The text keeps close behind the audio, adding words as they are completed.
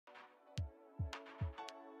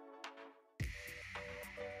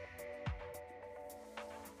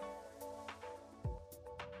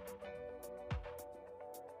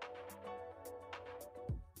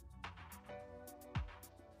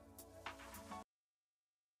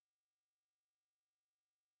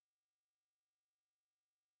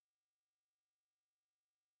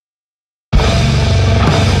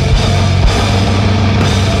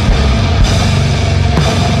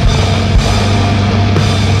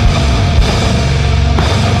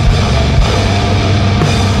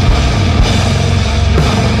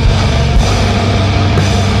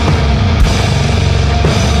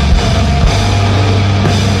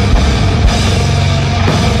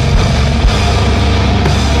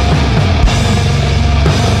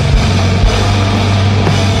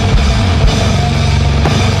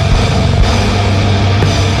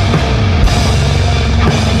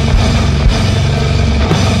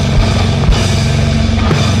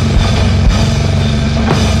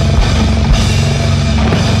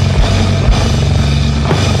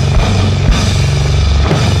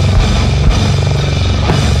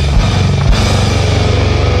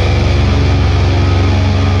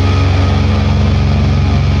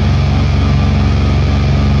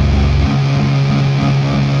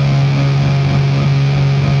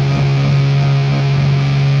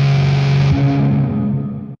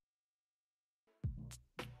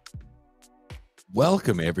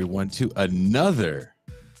Welcome, everyone, to another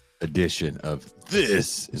edition of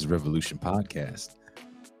This is Revolution Podcast.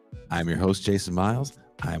 I'm your host, Jason Miles.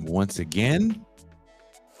 I'm once again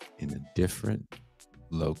in a different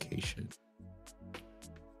location.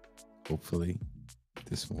 Hopefully,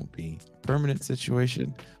 this won't be a permanent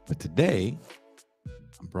situation, but today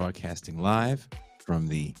I'm broadcasting live from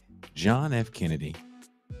the John F. Kennedy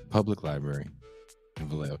Public Library in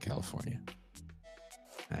Vallejo, California.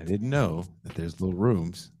 I didn't know that there's little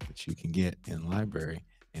rooms that you can get in the library,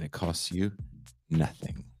 and it costs you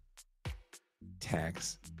nothing.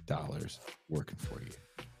 Tax dollars working for you.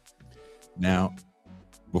 Now,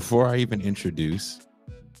 before I even introduce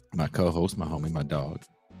my co-host, my homie, my dog,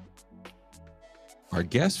 our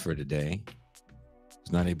guest for today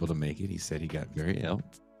was not able to make it. He said he got very ill.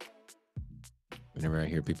 Whenever I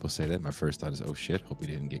hear people say that, my first thought is, oh shit, hope he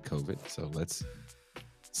didn't get COVID. So let's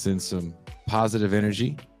send some positive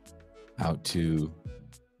energy out to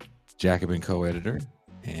Jacobin co-editor,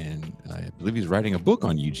 and I believe he's writing a book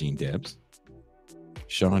on Eugene Debs,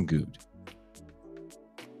 Shawn Gude.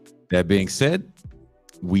 That being said,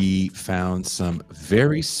 we found some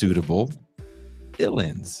very suitable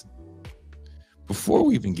fill-ins. Before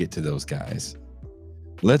we even get to those guys,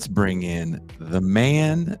 let's bring in the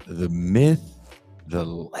man, the myth, the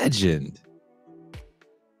legend,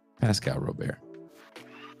 Pascal Robert.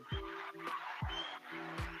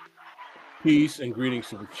 Peace and greetings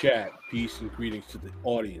to the chat. Peace and greetings to the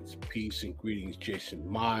audience. Peace and greetings, Jason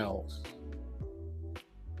Miles.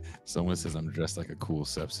 Someone says I'm dressed like a cool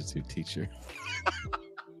substitute teacher.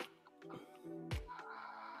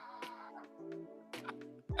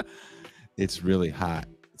 It's really hot.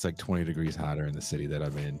 It's like 20 degrees hotter in the city that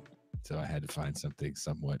I'm in. So I had to find something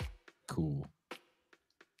somewhat cool.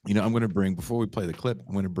 You know, I'm going to bring, before we play the clip,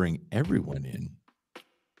 I'm going to bring everyone in,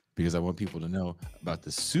 because I want people to know about the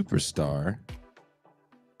superstar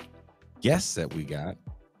guests that we got.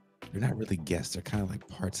 They're not really guests. They're kind of like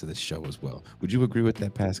parts of the show as well. Would you agree with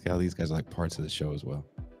that, Pascal? These guys are like parts of the show as well.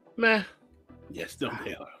 Meh. Yes, they are.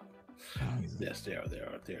 Yes, they are. They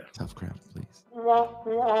are. They are. Tough crowd, please.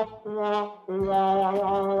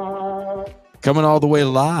 Coming all the way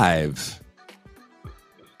live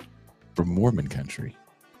from Mormon country.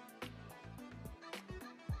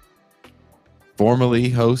 Formerly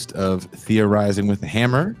host of Theorizing with the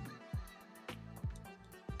Hammer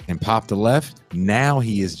and Pop the Left. Now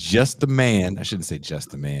he is just the man. I shouldn't say just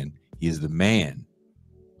the man. He is the man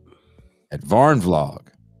at Varn Vlog.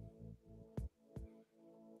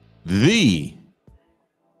 The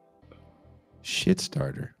shit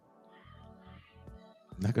starter.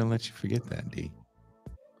 I'm not going to let you forget that, D.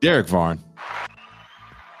 Derek Varn.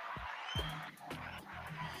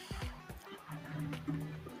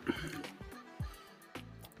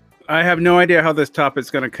 I have no idea how this topic's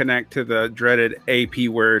going to connect to the dreaded AP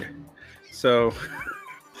word. So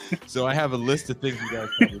I have a list of things you guys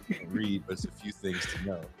can read, but it's a few things to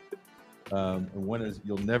know. And one is,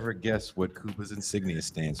 you'll never guess what Koopa's insignia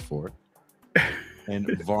stands for. And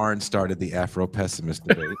Varn started the Afro-pessimist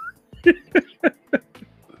debate.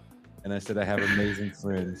 And I said, I have amazing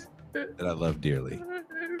friends that I love dearly.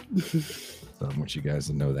 So I want you guys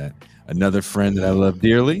to know that. Another friend that I love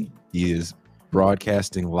dearly, he is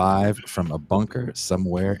broadcasting live from a bunker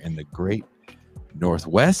somewhere in the great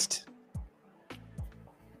Northwest.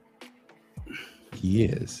 He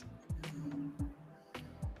is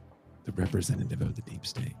the representative of the deep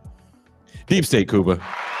state. Deep state, Kuba.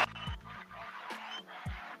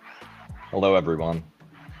 Hello, everyone.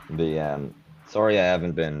 Sorry I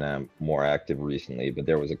haven't been more active recently, but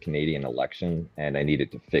there was a Canadian election and I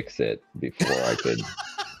needed to fix it before I could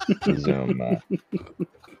resume.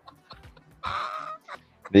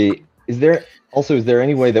 Is there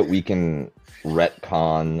any way that we can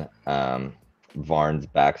retcon Varn's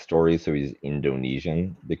backstory so he's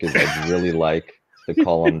Indonesian? Because I'd really like to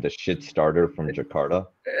call him the shit starter from Jakarta.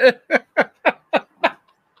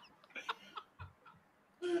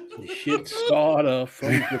 The shit starter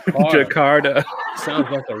from Jakarta. Sounds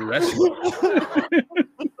like a wrestler.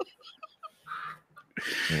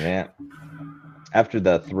 Yeah. After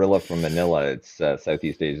the Thrilla from Manila, it's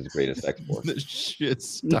Southeast Asia's greatest export. The shit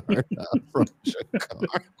starter from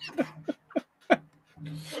Jakarta.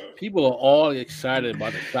 People are all excited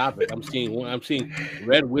about the topic. I'm seeing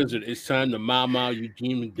Red Wizard. It's time to Mama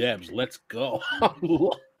Eugene Debs. Let's go.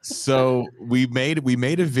 So we made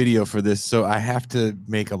a video for this. So I have to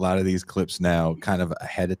make a lot of these clips now kind of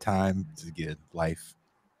ahead of time to get life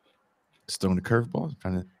stone to curveball. I'm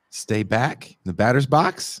trying to stay back in the batter's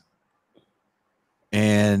box.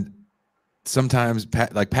 And sometimes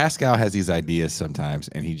like Pascal has these ideas sometimes,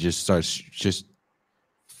 and he just starts just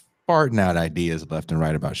farting out ideas left and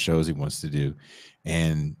right about shows he wants to do.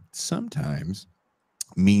 And sometimes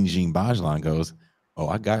Mean Gene Bajlan goes, "Oh,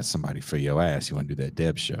 I got somebody for your ass. You want to do that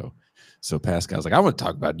Debs show?" So Pascal's like, "I want to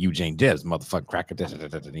talk about Eugene Debs, motherfucker, cracker."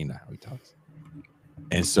 You know how he talks.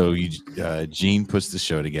 And so Gene puts the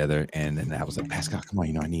show together, and then I was like, "Pascal, come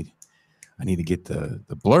on, I need to get the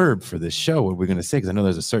blurb for this show. What we're gonna say, because I know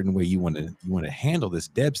there's a certain way you want to handle this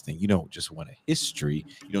Debs thing. You don't just want a history.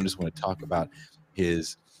 You don't just want to talk about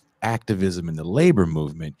his activism in the labor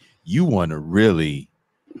movement. You want to really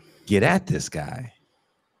get at this guy."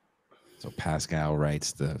 So Pascal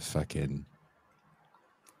writes the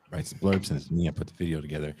blurb, sends me. I put the video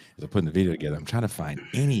together. As I'm putting the video together, I'm trying to find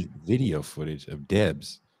any video footage of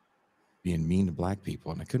Debs being mean to black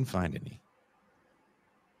people, and I couldn't find any.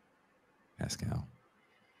 Pascal.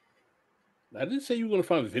 I didn't say you were going to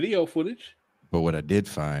find video footage. But what I did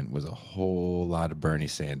find was a whole lot of Bernie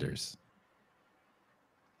Sanders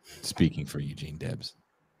speaking for Eugene Debs.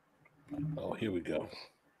 Oh, here we go.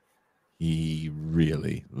 He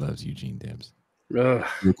really loves Eugene Debs. Ugh.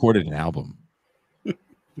 He recorded an album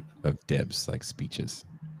of Debs like speeches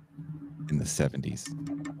in the 70s.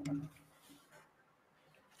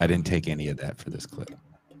 I didn't take any of that for this clip,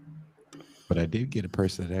 but I did get a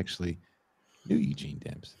person that actually knew Eugene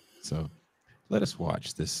Debs. So let us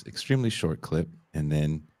watch this extremely short clip, and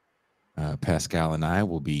then Pascal and I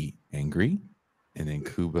will be angry, and then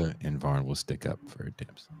Kuba and Varn will stick up for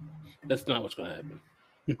Debs. That's not what's going to happen.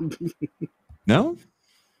 No?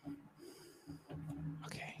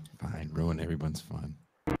 Okay, fine. Ruin everyone's fun.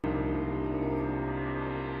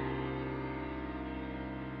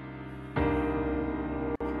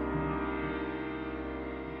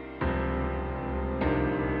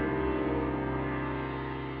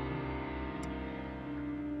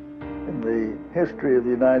 In the history of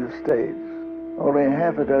the United States, only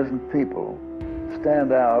half a dozen people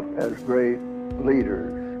stand out as great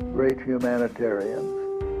leaders, great humanitarians.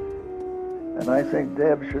 And I think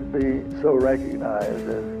Debs should be so recognized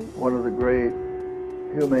as one of the great,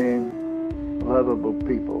 humane, lovable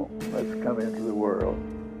people that's come into the world.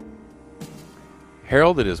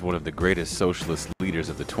 Heralded as one of the greatest socialist leaders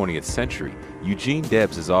of the 20th century, Eugene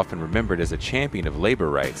Debs is often remembered as a champion of labor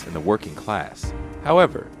rights and the working class.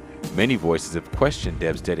 However, many voices have questioned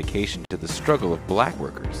Debs' dedication to the struggle of black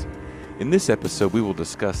workers. In this episode, we will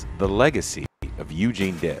discuss the legacy of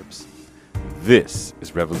Eugene Debs. This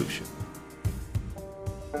is Revolution.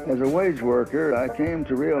 As a wage worker, I came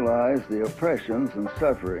to realize the oppressions and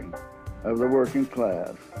suffering of the working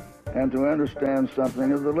class and to understand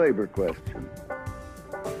something of the labor question.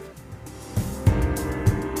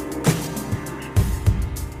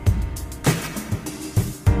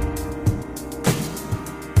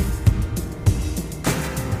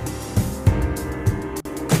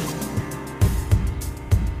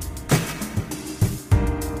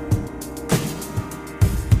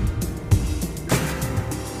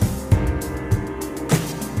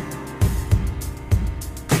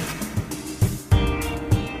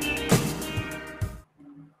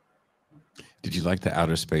 Like the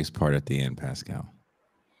outer space part at the end, Pascal?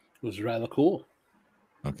 It was rather cool.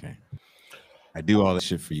 Okay. I do all this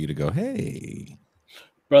shit for you to go, hey.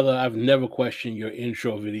 Brother, I've never questioned your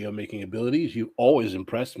intro video making abilities. You always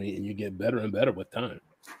impress me, and you get better and better with time.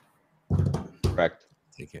 Correct.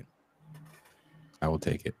 Take it. I will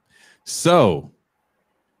take it. So,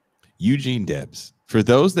 Eugene Debs. For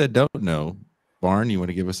those that don't know, Barn, you want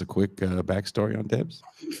to give us a quick backstory on Debs?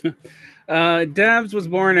 Debs was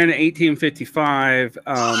born in 1855.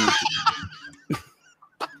 I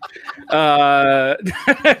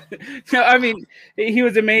mean, he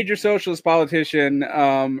was a major socialist politician,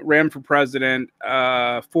 ran for president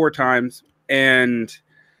 4 times, and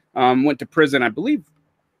went to prison, I believe,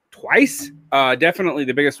 twice. Definitely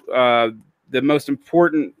the biggest, the most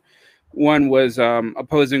important one was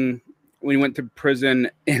opposing, when he went to prison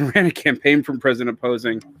and ran a campaign from prison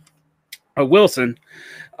opposing Wilson.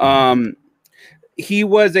 He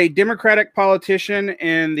was a Democratic politician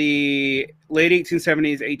in the late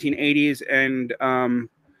 1870s, 1880s, and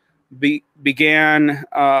began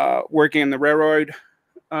working in the Railroad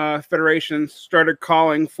Federation, started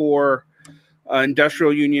calling for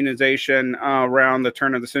industrial unionization around the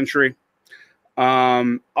turn of the century.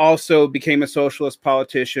 Also became a socialist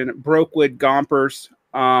politician, broke with Gompers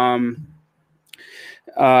in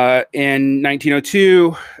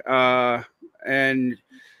 1902, and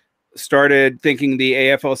started thinking the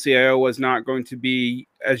AFL-CIO was not going to be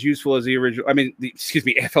as useful as the original. I mean, excuse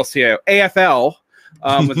me, AFL-CIO, AFL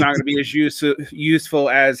was not going to be as useful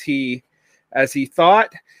as he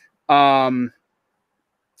thought.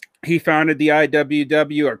 He founded the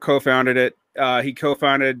IWW, or co-founded it, He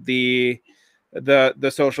co-founded the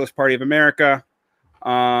Socialist Party of America,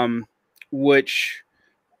 which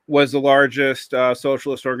was the largest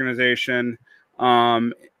socialist organization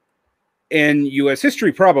in U.S.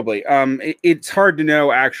 history, probably. It's hard to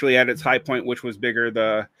know, actually, at its high point, which was bigger,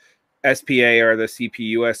 the SPA or the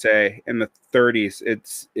CPUSA in the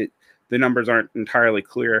 30s. The numbers aren't entirely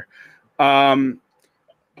clear.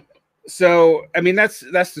 So, I mean, that's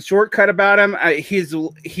the shortcut about him.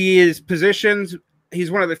 His positions, he's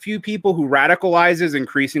one of the few people who radicalizes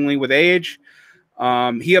increasingly with age.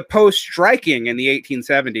 He opposed striking in the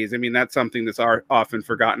 1870s. I mean, that's something that's often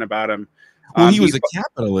forgotten about him. Well, he was a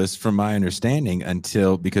capitalist, from my understanding,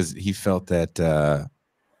 because he felt that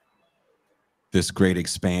this great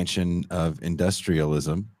expansion of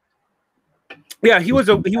industrialism. Yeah, he was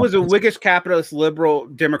a Whiggish capitalist liberal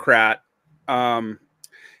Democrat. And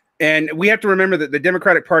we have to remember that the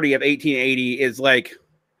Democratic Party of 1880 is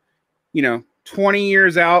 20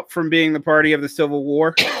 years out from being the party of the Civil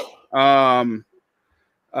War. The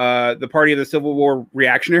party of the Civil War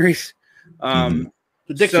reactionaries. The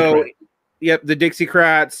Dixiecrats. Yep, the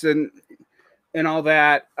Dixiecrats and all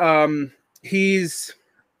that. He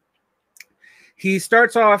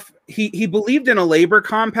starts off, he believed in a labor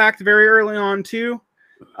compact very early on too.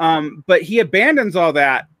 But he abandons all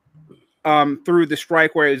that through the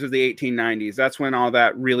strike waves of the 1890s. That's when all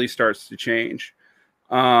that really starts to change.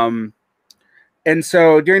 And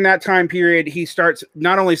so during that time period, he starts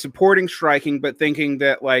not only supporting striking, but thinking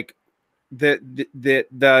that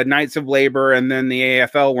the Knights of Labor and then the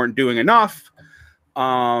AFL weren't doing enough.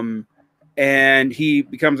 And he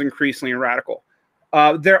becomes increasingly radical.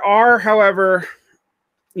 There are, however,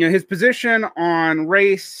 his position on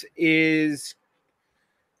race is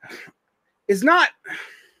not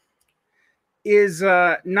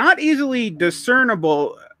easily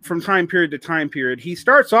discernible from time period to time period. He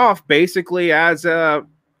starts off basically as a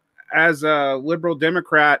liberal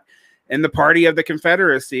Democrat in the party of the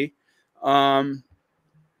Confederacy. And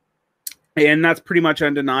that's pretty much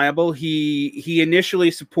undeniable. He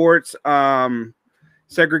initially supports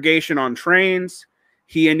segregation on trains.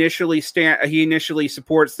 He initially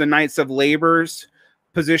supports the Knights of Labor's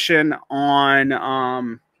position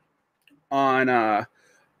on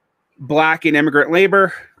black and immigrant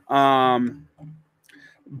labor.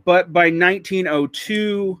 But by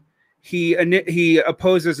 1902, he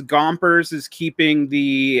opposes Gompers as keeping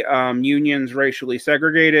the unions racially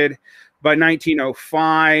segregated. By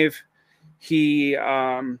 1905, he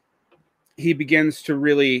begins to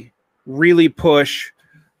really push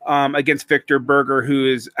against Victor Berger, who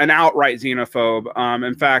is an outright xenophobe.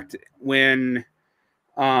 In fact, when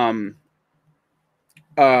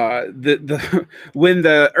the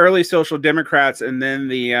early Social Democrats and then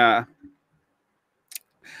the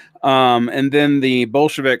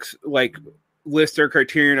Bolsheviks list their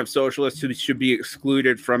criterion of socialists who should be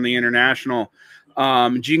excluded from the International,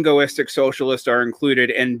 jingoistic socialists are included,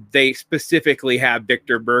 and they specifically have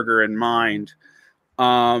Victor Berger in mind.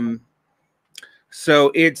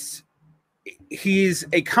 So he's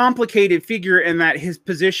a complicated figure in that his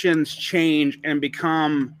positions change and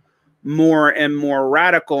become more and more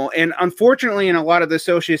radical. And unfortunately, in a lot of the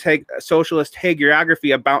socialist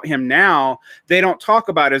hagiography about him now, they don't talk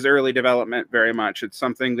about his early development very much. It's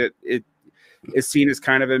something that it is seen as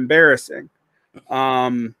kind of embarrassing.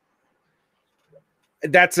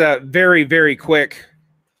 That's a very, very quick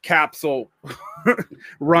capsule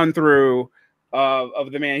run through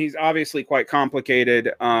of the man. He's obviously quite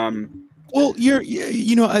complicated. Well,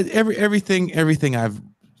 everything I've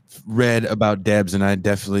read about Debs, and I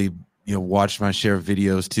definitely watched my share of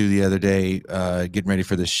videos too the other day, getting ready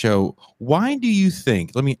for this show. Why do you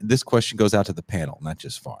think? This question goes out to the panel, not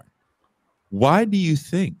just Varn. Why do you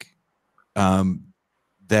think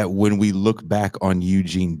that when we look back on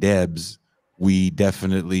Eugene Debs, we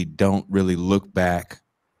definitely don't really look back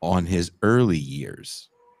on his early years?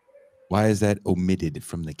 Why is that omitted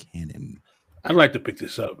from the canon? I'd like to pick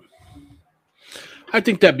this up. I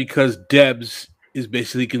think that because Debs is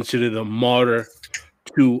basically considered a martyr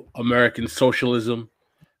to American socialism,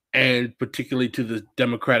 and particularly to the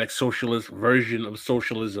democratic socialist version of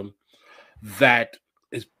socialism that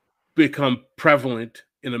has become prevalent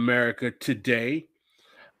in America today.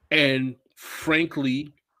 And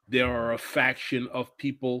frankly, there are a faction of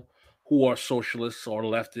people who are socialists or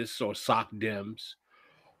leftists or soc Dems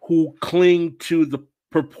who cling to the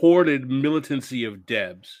purported militancy of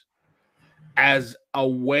Debs as a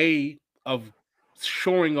way of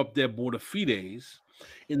shoring up their bona fides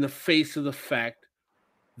in the face of the fact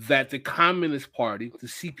that the Communist Party, the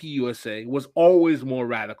CPUSA, was always more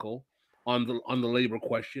radical on the labor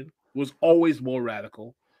question, was always more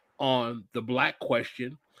radical on the black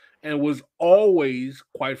question and was always,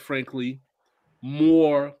 quite frankly,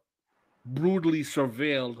 more brutally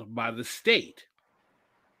surveilled by the state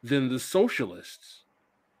than the socialists.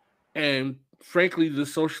 And frankly, the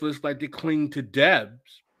socialists like to cling to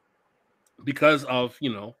Debs because of,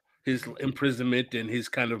 his imprisonment and his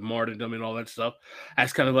kind of martyrdom and all that stuff.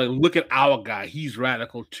 As kind of like, look at our guy, he's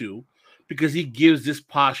radical too, because he gives this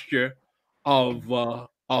posture of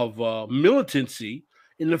militancy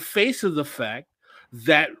in the face of the fact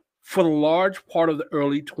that for the large part of the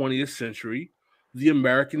early 20th century, the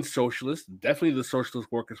American socialists, definitely the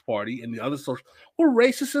Socialist Workers' Party and the other socialists, were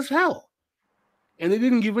racist as hell. And they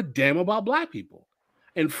didn't give a damn about black people.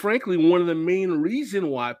 And frankly, one of the main reasons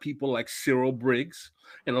why people like Cyril Briggs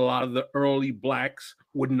and a lot of the early blacks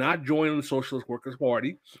would not join the Socialist Workers'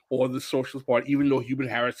 Party or the Socialist Party, even though Hubert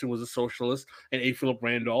Harrison was a socialist and A. Philip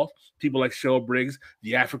Randolph, people like Cyril Briggs,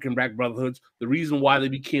 the African Black Brotherhoods, the reason why they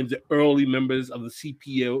became the early members of the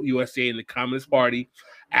CPUSA and the Communist Party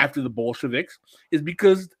after the Bolsheviks is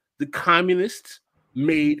because the communists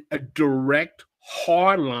made a direct,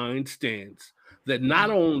 hardline stance that not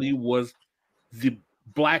only was the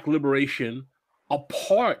black liberation a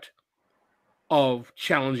part of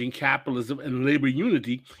challenging capitalism and labor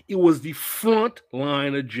unity, it was the front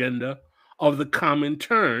line agenda of the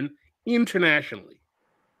Comintern internationally.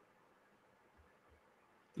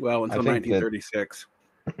 Well, until 1936.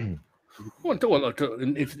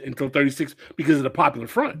 Until 36 because of the Popular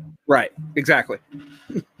Front. Right, exactly.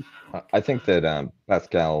 I think that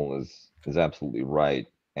Pascal is absolutely right,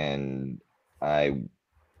 and I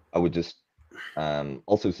would just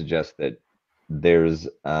also suggest that there's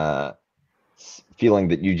a feeling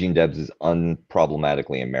that Eugene Debs is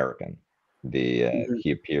unproblematically American.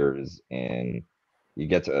 He appears in, he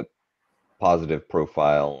gets a positive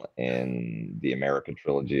profile in the America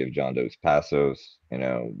trilogy of John Dos Passos.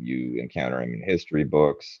 You encounter him in history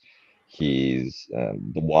books. He's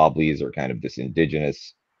the Wobblies are kind of this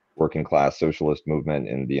indigenous working class socialist movement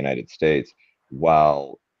in the United States,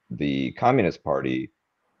 while the Communist Party,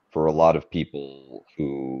 for a lot of people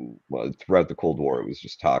who, well, throughout the Cold War, it was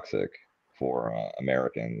just toxic for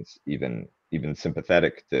Americans, even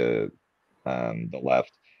sympathetic to the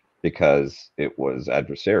left, because it was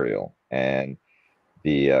adversarial, and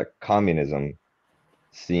the communism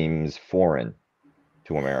seems foreign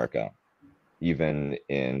to America, even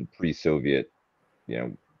in pre-Soviet,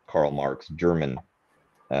 Karl Marx German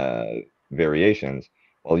variations,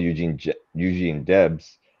 while Eugene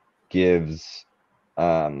Debs gives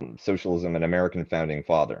socialism an American founding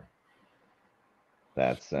father.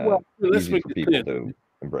 That's easy for people to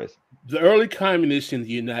embrace. The early communists in the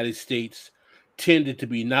United States tended to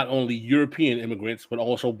be not only European immigrants, but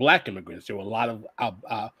also black immigrants. There were a lot of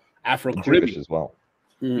Afro-Caribbean as well,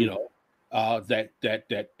 that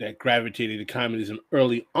gravitated to communism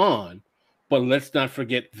early on. But let's not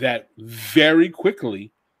forget that very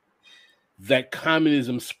quickly that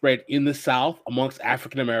communism spread in the South amongst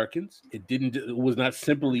African Americans. It was not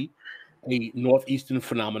simply a Northeastern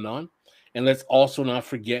phenomenon. And let's also not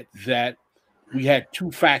forget that we had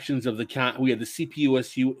two factions of we had the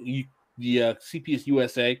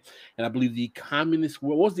CPUSA, and I believe the communist.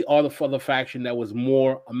 What was the other faction that was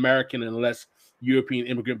more American and less European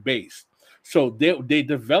immigrant based? So they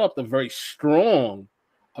developed a very strong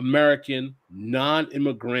American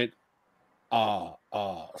non-immigrant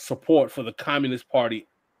support for the Communist Party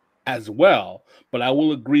as well. But I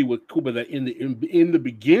will agree with Kuba that in the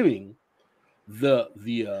beginning, the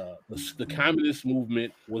communist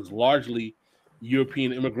movement was largely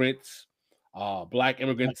European immigrants, black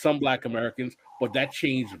immigrants, some black Americans, but that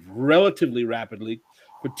changed relatively rapidly,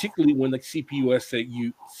 particularly when the CPUSA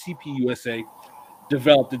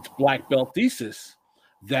developed its black belt thesis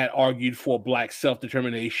that argued for black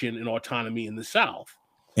self-determination and autonomy in the South.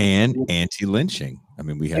 And anti-lynching. I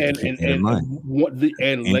mean, we have to keep that in mind.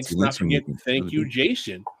 And let's not forget, thank you,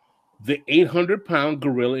 Jason, the 800-pound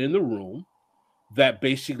gorilla in the room that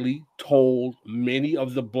basically told many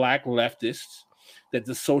of the black leftists that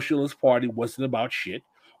the Socialist Party wasn't about shit,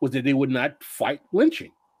 was that they would not fight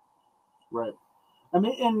lynching. Right. I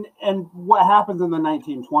mean, and what happens in the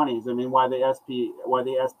 1920s? I mean, why the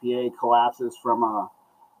SPA collapses from a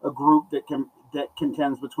group that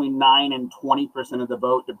contends between 9 and 20% of the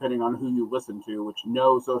vote, depending on who you listen to, which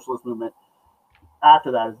no socialist movement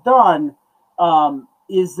after that is done,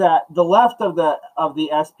 is that the left of the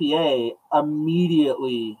SPA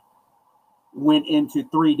immediately went into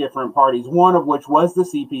 3 different parties, one of which was the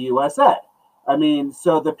CPUSA. I mean,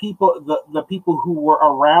 so the people who were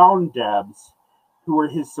around Debs, who were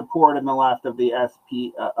his support in the left of the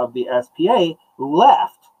SPA,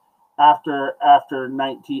 left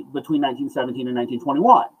between 1917 and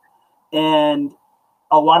 1921. And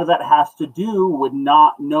a lot of that has to do with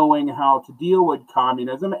not knowing how to deal with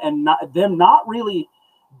communism and not really.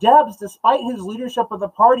 Debs, despite his leadership of the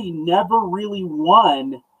party, never really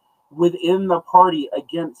won within the party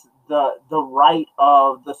against the right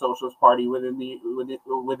of the Socialist Party within the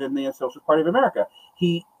Socialist Party of America.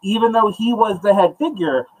 Even though he was the head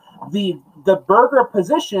figure, the Berger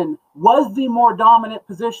position was the more dominant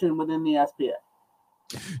position within the SPA.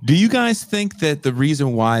 Do you guys think that the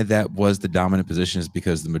reason why that was the dominant position is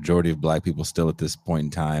because the majority of black people still at this point in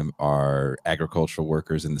time are agricultural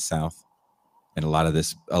workers in the South? And a lot of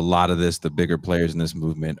this, the bigger players in this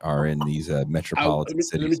movement are in these metropolitan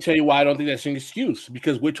cities. Let me tell you why I don't think that's an excuse.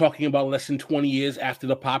 Because we're talking about less than 20 years after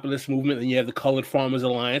the populist movement, and you have the Colored Farmers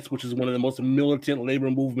Alliance, which is one of the most militant labor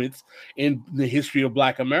movements in the history of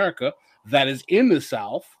Black America, that is in the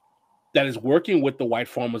South, that is working with the White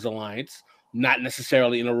Farmers Alliance, not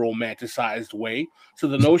necessarily in a romanticized way. So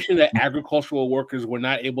the notion that agricultural workers were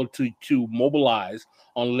not able to mobilize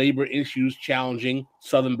on labor issues challenging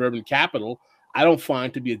Southern urban capital, I don't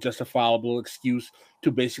find to be a justifiable excuse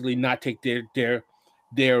to basically not take their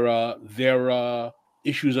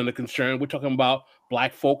issues under concern. We're talking about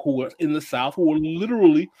black folk who were in the South who were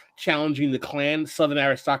literally challenging the Klan, Southern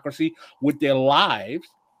aristocracy with their lives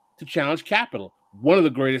to challenge capital. One of the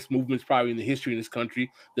greatest movements probably in the history of this country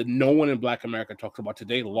that no one in Black America talks about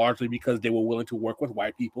today, largely because they were willing to work with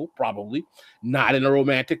white people, probably not in a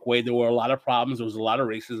romantic way. There were a lot of problems. There was a lot of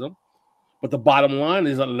racism. But the bottom line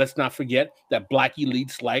is, let's not forget that black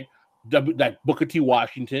elites like Booker T.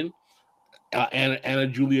 Washington, Anna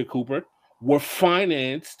Julia Cooper were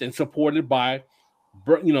financed and supported by,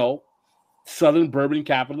 Southern bourbon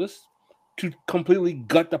capitalists to completely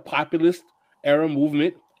gut the populist era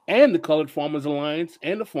movement and the Colored Farmers Alliance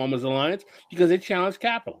and the Farmers Alliance because they challenged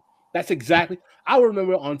capital. That's exactly. I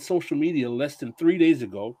remember on social media less than 3 days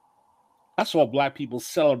ago, I saw black people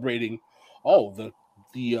celebrating,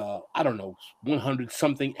 the 100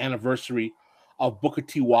 something anniversary of Booker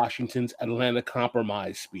T. Washington's Atlanta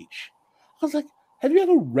Compromise speech. I was like, have you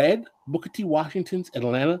ever read Booker T. Washington's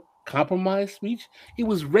Atlanta Compromise speech? It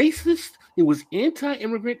was racist, it was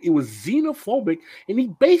anti-immigrant, it was xenophobic, and he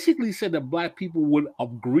basically said that black people would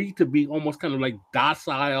agree to be almost kind of like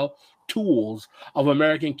docile tools of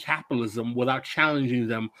American capitalism without challenging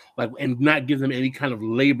them, and not give them any kind of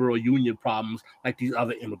labor or union problems like these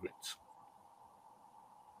other immigrants.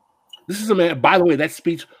 This is a man, by the way, that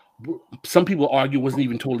speech, some people argue, wasn't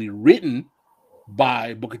even totally written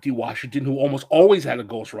by Booker T. Washington, who almost always had a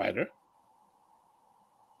ghostwriter,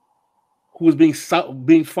 who was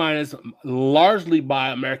being financed largely by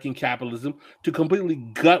American capitalism to completely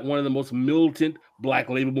gut one of the most militant black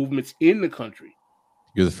labor movements in the country.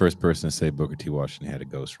 You're the first person to say Booker T. Washington had a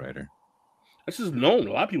ghostwriter. That's just known.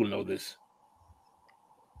 A lot of people know this.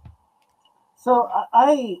 So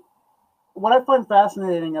what I find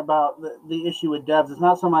fascinating about the issue with Debs is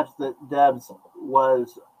not so much that Debs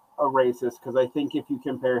was a racist, because I think if you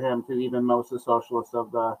compare him to even most of the socialists of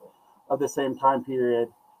the same time period,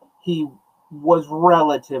 he was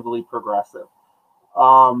relatively progressive.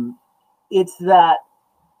 It's that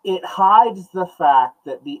it hides the fact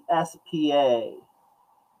that the SPA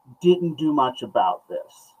didn't do much about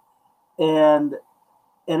this, and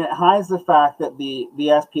it hides the fact that the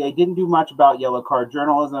SPA didn't do much about yellow card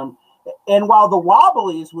journalism. And while the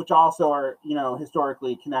Wobblies, which also are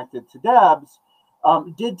historically connected to Debs,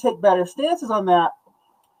 did take better stances on that,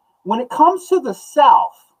 when it comes to the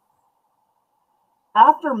South,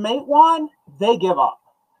 after Matewan, they give up.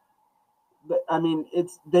 I mean,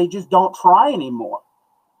 they just don't try anymore.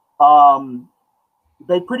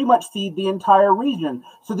 They pretty much cede the entire region.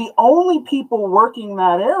 So the only people working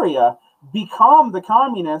that area become the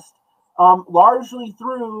communists, largely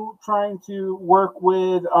through trying to work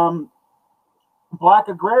with black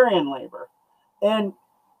agrarian labor. And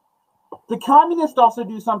the communists also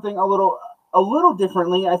do something a little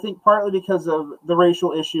differently, I think partly because of the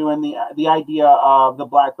racial issue and the idea of the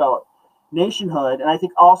black belt nationhood, and I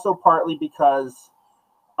think also partly because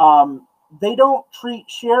they don't treat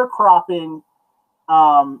sharecropping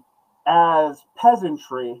as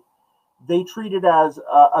peasantry. They treat it as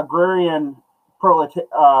agrarian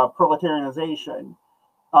proletarianization,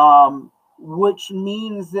 which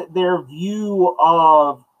means that their view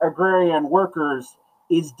of agrarian workers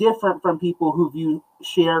is different from people who view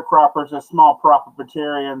sharecroppers as small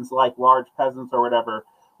proprietarians like large peasants or whatever,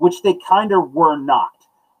 which they kind of were not.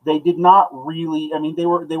 They did not really, I mean, they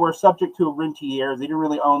were subject to rentiers. They didn't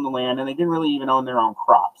really own the land, and they didn't really even own their own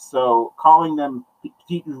crops. So calling them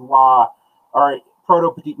petit bourgeois or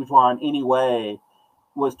proto-petit bourgeois in any way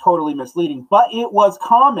totally misleading. But it was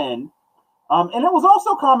common, and it was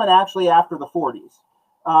also common actually after the 40s.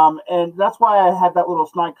 And that's why I had that little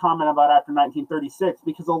snide comment about after 1936,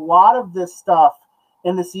 because a lot of this stuff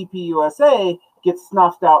in the CPUSA gets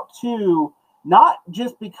snuffed out too, not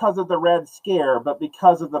just because of the Red Scare, but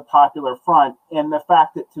because of the Popular Front and the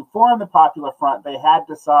fact that to form the Popular Front, they had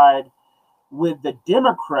to side with the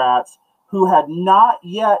Democrats, who had not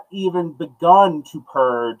yet even begun to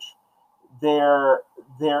purge their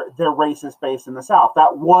racist base in the South.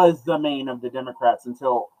 That was the main of the Democrats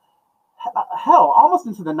until hell, almost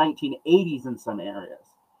into the 1980s in some areas.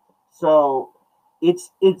 So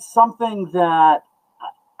it's something that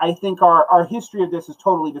I think our history of this is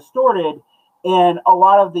totally distorted, and a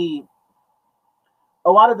lot of the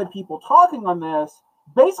people talking on this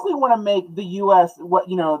basically want to make the U.S.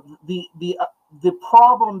 the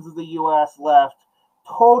problems of the U.S. left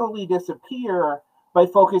totally disappear by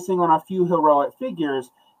focusing on a few heroic figures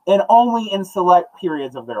and only in select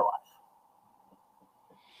periods of their life.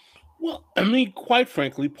 Well, I mean, quite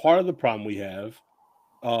frankly, part of the problem we have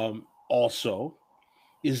also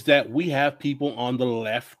is that we have people on the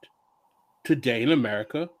left today in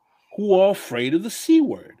America who are afraid of the C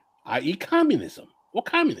word, i.e. communism or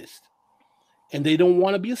communist. And they don't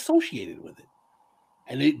want to be associated with it.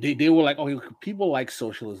 And they were like, oh, people like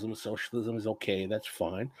socialism. Socialism is okay. That's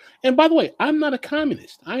fine. And by the way, I'm not a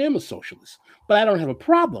communist. I am a socialist. But I don't have a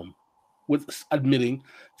problem with admitting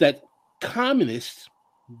that communists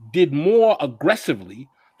did more aggressively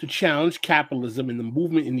to challenge capitalism in the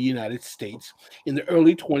movement in the United States in the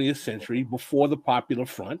early 20th century before the Popular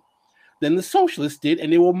Front than the socialists did.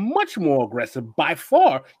 And they were much more aggressive by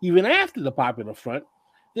far, even after the Popular Front,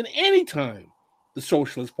 than any time the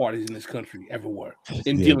socialist parties in this country ever were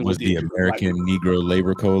in dealing with the American Negro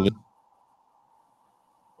Labor Coalition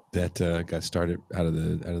that got started out of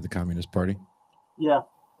the Communist Party. Yeah.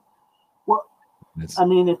 Well, I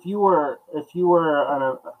mean, if you were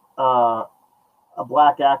a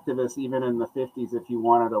black activist, even in the 50s, if you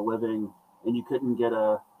wanted a living and you couldn't get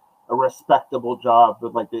a respectable job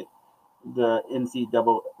with like the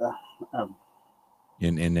NCAA,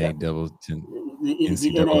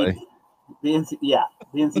 NCAA. The NCAA.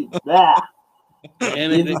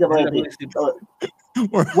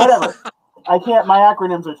 Whatever. I can't. My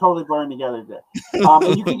acronyms are totally blurring together today.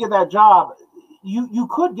 And you can get that job. You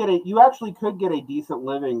could get it. You actually could get a decent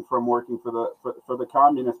living from working for the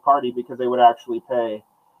Communist Party, because they would actually pay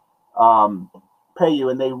you,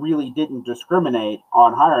 and they really didn't discriminate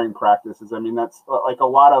on hiring practices. I mean, that's like a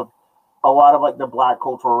lot of like the Black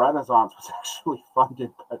cultural renaissance was actually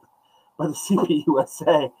funded by the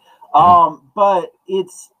CPUSA. But it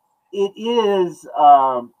is.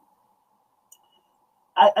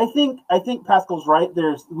 I think Pascal's right.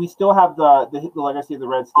 We still have the legacy of the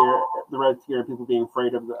Red Scare, people being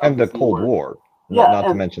afraid of the Cold War. Not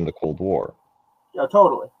to mention the Cold War. Yeah,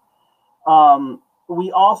 totally.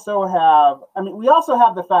 We also have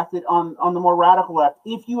the fact that on the more radical left,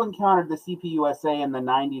 if you encountered the CPUSA in the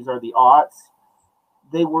 90s or the aughts,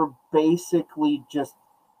 they were basically just,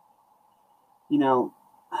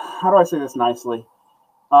 how do I say this nicely?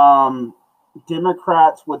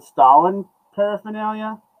 Democrats with Stalin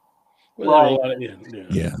paraphernalia.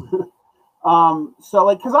 Yeah. So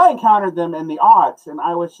like, because I encountered them in the aughts, and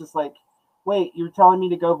I was just like, wait, you're telling me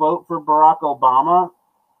to go vote for Barack Obama?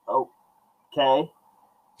 Okay.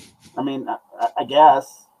 I mean, I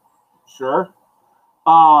guess. Sure.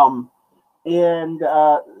 So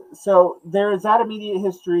there is that immediate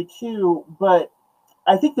history too, but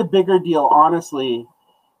I think the bigger deal, honestly,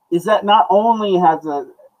 is that not only has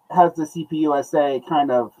the CPUSA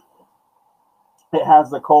kind of, it has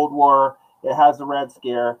the Cold War, it has the Red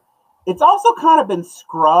Scare, it's also kind of been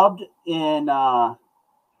scrubbed in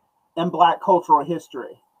Black cultural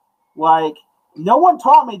history. Like, no one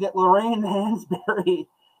taught me that Lorraine Hansberry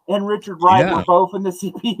and Richard Wright were both in the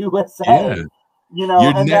CPUSA.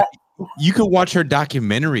 Yeah. You could watch her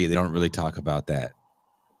documentary. They don't really talk about that.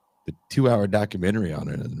 The 2-hour documentary on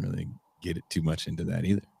her doesn't really get it too much into that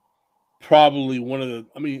either. Probably one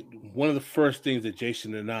of the first things that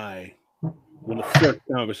Jason and I, one of the first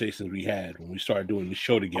conversations we had when we started doing the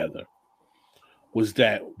show together, was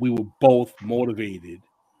that we were both motivated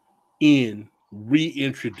in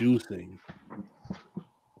reintroducing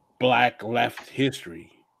Black left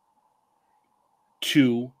history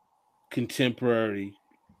to contemporary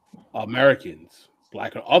Americans,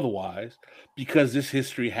 Black or otherwise, because this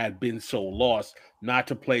history had been so lost. Not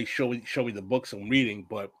to play show me the books I'm reading,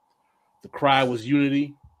 but The Cry Was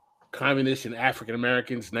Unity, Communists and African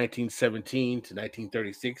Americans, 1917 to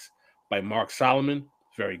 1936, by Mark Solomon.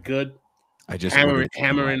 Very good. I just Hammer, ordered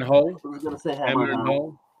Hammer and Hoe. I was going to say Hammer and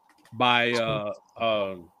Hoe by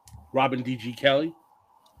Robin D.G. Kelly.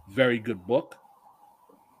 Very good book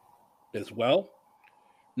as well.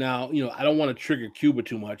 Now, I don't want to trigger Cuba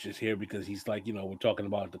too much is here because he's like, we're talking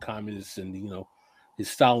about the communists and, his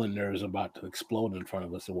Stalin nerves about to explode in front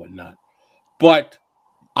of us and whatnot. But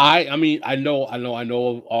I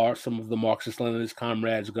know some of the Marxist-Leninist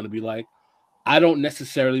comrades are going to be like, I don't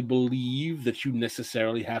necessarily believe that you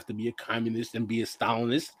necessarily have to be a communist and be a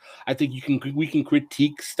Stalinist. I think we can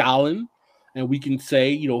critique Stalin, and we can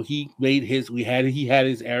say, he had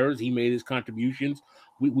his errors, he made his contributions.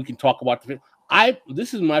 We can talk about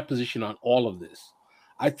this is my position on all of this.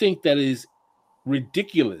 I think that is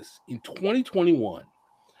ridiculous in 2021,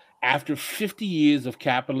 after 50 years of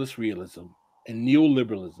capitalist realism and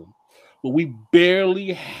neoliberalism, but we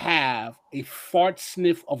barely have a fart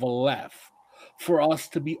sniff of a left for us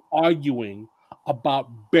to be arguing about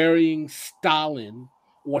burying Stalin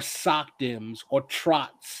or Socdems or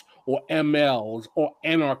Trots or MLs or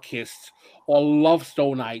anarchists or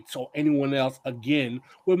Lovestonites or anyone else again,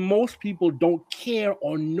 where most people don't care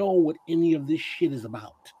or know what any of this shit is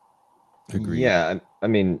about. Agreed. Yeah, I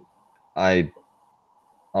mean,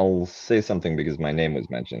 I'll say something because my name was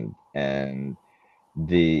mentioned, and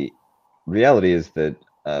the reality is that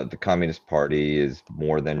the Communist Party is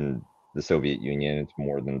more than the Soviet Union. It's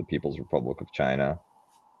more than the People's Republic of China.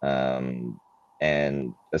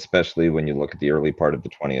 And especially when you look at the early part of the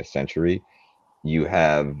 20th century, you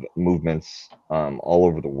have movements all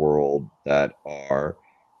over the world that are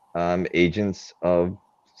agents of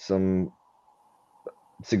some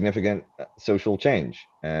significant social change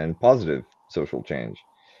and positive social change.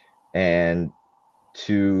 And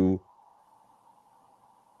to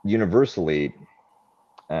universally,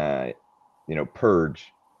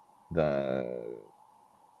 purge the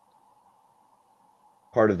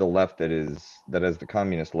part of the left that has the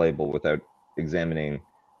communist label without examining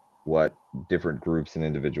what different groups and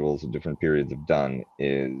individuals at different periods have done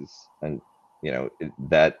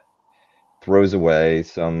that throws away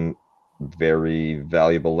some very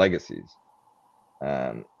valuable legacies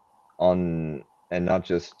and not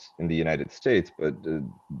just in the United States, but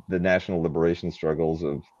the national liberation struggles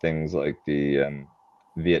of things like the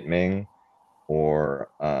Viet Minh or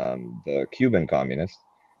the Cuban communists.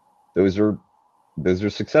 Those are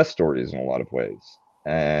success stories in a lot of ways,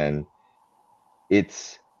 and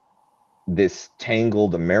it's this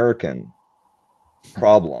tangled American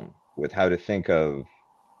problem with how to think of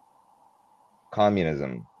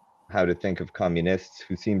communism, how to think of communists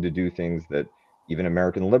who seem to do things that even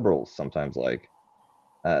American liberals sometimes like.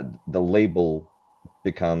 The label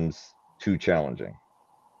becomes too challenging,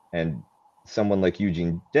 and someone like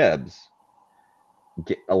Eugene Debs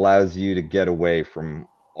allows you to get away from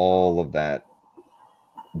all of that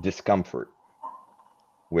discomfort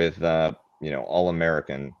with all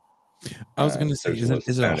American. I was going to say, is it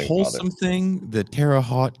a founding wholesome fathers. thing? The Terre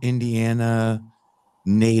Haute, Indiana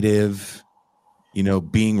native,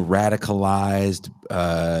 being radicalized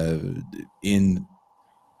in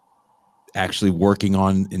actually working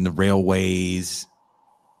in the railways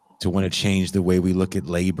to want to change the way we look at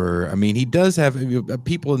labor. I mean, he does have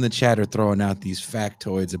people in the chat are throwing out these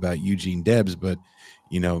factoids about Eugene Debs, but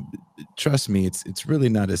trust me, it's really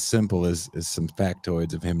not as simple as some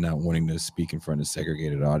factoids of him not wanting to speak in front of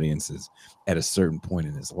segregated audiences at a certain point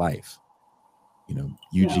in his life.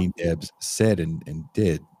 Eugene Debs said and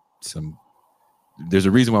did some. There's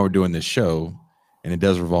a reason why we're doing this show, and it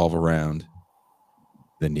does revolve around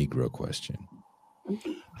the Negro question.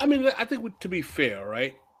 I mean, I think to be fair,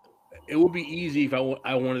 right? It would be easy if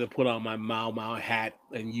I wanted to put on my Mao hat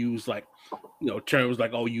and use terms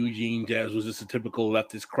like, oh, Eugene Debs was just a typical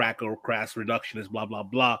leftist cracker, crass reductionist, blah, blah,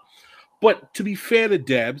 blah. But to be fair to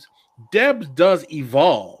Debs does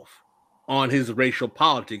evolve on his racial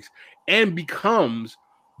politics and becomes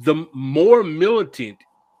the more militant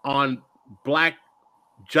on Black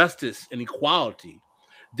justice and equality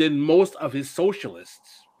than most of his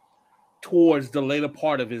socialists towards the later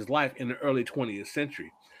part of his life in the early 20th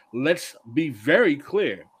century. Let's be very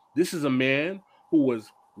clear. This is a man who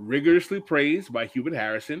was rigorously praised by Hubert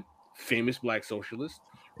Harrison, famous Black socialist,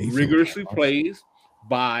 rigorously praised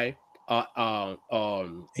by A.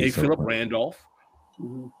 Philip Randolph,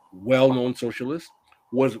 well-known socialist,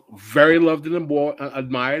 was very loved and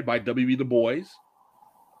admired by W.E. Du Bois,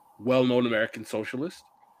 well-known American socialist,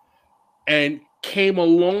 and came a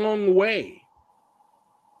long way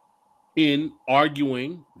in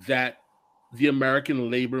arguing that the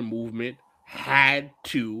American labor movement had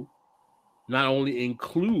to not only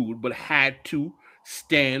include, but had to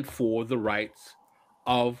stand for the rights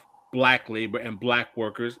of Black labor and Black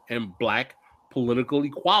workers and Black political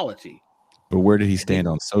equality. But where did he stand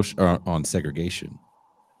on on segregation?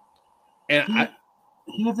 And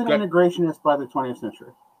he was an integrationist by the 20th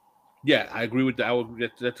century. Yeah, I agree with that.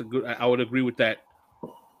 I would agree with that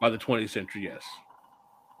by the 20th century. Yes,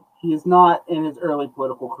 he is not in his early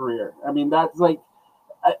political career. I mean, that's like,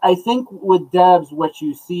 I think with Debs, what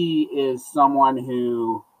you see is someone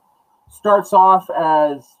who starts off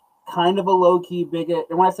as kind of a low-key bigot.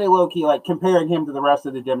 And when I say low-key, like comparing him to the rest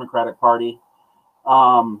of the Democratic Party,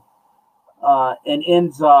 and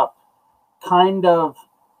ends up kind of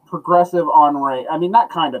progressive on race. I mean, not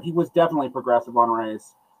kind of. He was definitely progressive on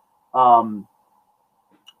race.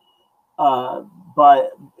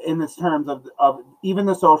 But in this terms of even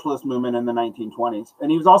the socialist movement in the 1920s.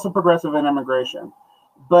 And he was also progressive in immigration.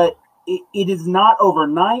 But it is not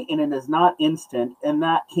overnight and it is not instant, and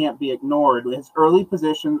that can't be ignored. His early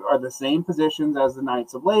positions are the same positions as the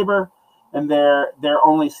Knights of Labor, and they're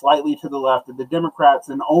only slightly to the left of the Democrats,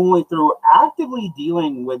 and only through actively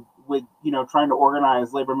dealing with trying to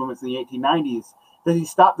organize labor movements in the 1890s does he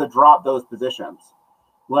stop to drop those positions.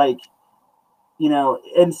 And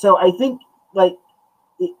so I think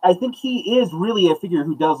he is really a figure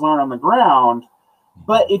who does learn on the ground,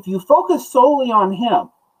 but if you focus solely on him,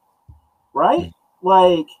 right?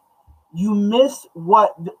 Like, you miss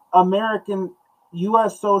what American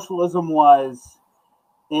U.S. socialism was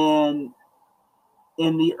in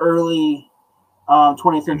the early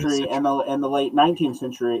 20th century and the late 19th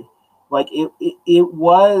century. Like, it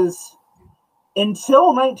was,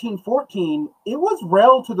 until 1914, it was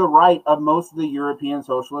railed to the right of most of the European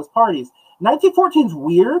socialist parties. 1914 is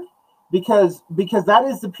weird because that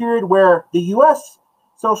is the period where the U.S.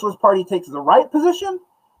 Socialist Party takes the right position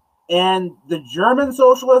and the German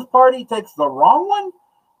Socialist Party takes the wrong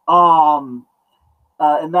one.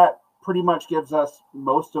 And that pretty much gives us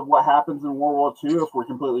most of what happens in World War II, if we're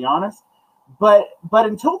completely honest. But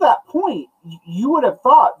until that point, you would have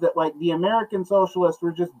thought that, like, the American socialists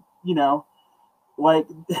were just, like,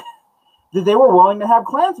 they were willing to have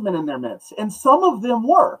Klansmen in their midst. And some of them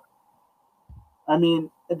were. I mean,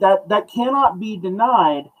 that cannot be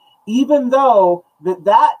denied, even though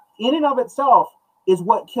that in and of itself is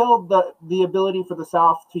what killed the ability for the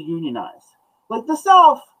South to unionize. Like, the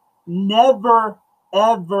South never,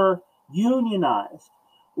 ever unionized.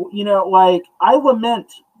 Like, I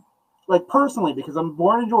lament, like, personally, because I'm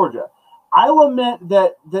born in Georgia, I lament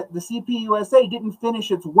that the CPUSA didn't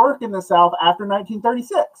finish its work in the South after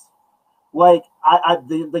 1936. Like,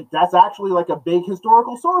 that's actually like a big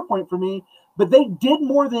historical sore point for me. But they did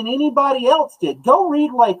more than anybody else did. Go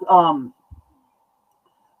read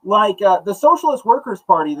the Socialist Workers'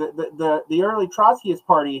 Party, the early Trotskyist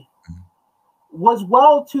Party, was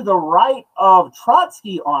well to the right of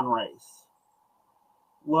Trotsky on race.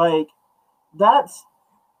 Like, that's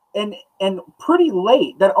and pretty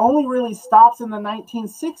late. That only really stops in the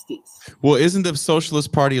 1960s. Well, isn't the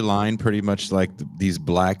Socialist Party line pretty much like these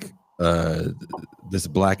black this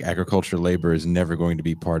black agriculture labor is never going to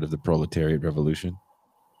be part of the proletariat revolution?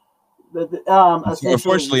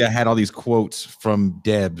 Unfortunately, I had all these quotes from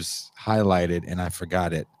Debs highlighted and I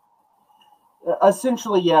forgot it.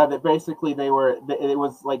 Essentially, yeah, that basically it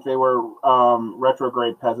was like they were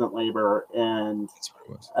retrograde peasant labor and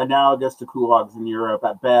analogous to kulaks in Europe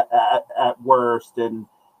at worst, and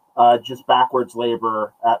just backwards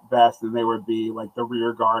labor at best, and they would be like the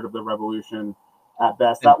rear guard of the revolution at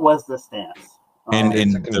best. That was the stance. And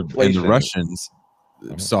the Russians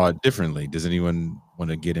saw it differently. Does anyone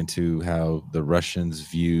want to get into how the Russians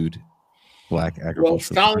viewed black agriculture? Well,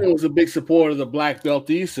 Stalin was a big supporter of the black belt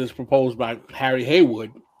thesis proposed by Harry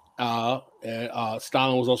Haywood.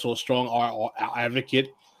 Stalin was also a strong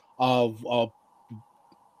advocate of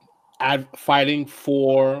fighting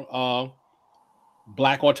for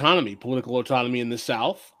black autonomy, political autonomy in the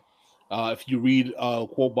South. If you read a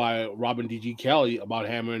quote by Robin D.G. Kelly about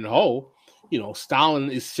Hammer and Hoe,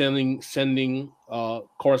 Stalin is sending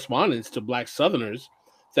correspondence to black Southerners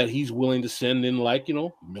that he's willing to send in, like,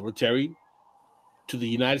 military to the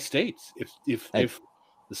United States if the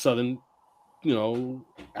Southern,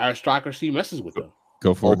 aristocracy messes with them.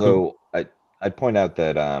 Go for it. Although I'd point out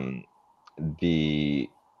that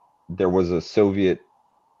there was a Soviet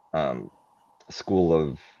school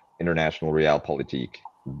of international realpolitik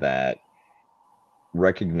that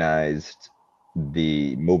recognized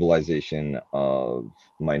the mobilization of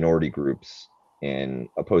minority groups in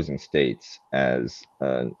opposing states as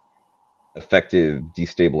an effective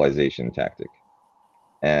destabilization tactic.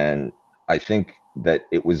 And I think that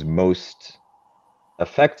it was most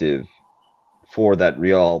effective for that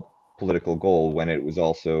real political goal when it was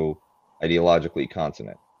also ideologically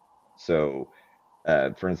consonant. So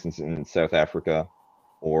for instance, in South Africa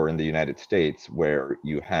or in the United States, where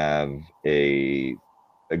you have a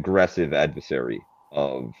aggressive adversary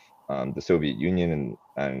of the Soviet Union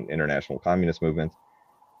and international communist movement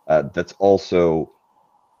that's also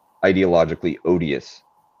ideologically odious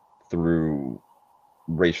through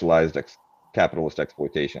racialized capitalist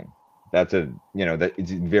exploitation. That's that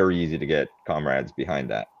it's very easy to get comrades behind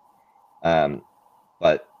that.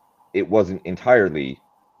 But it wasn't entirely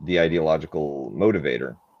the ideological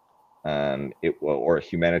motivator, or a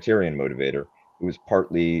humanitarian motivator. It was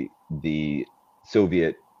partly the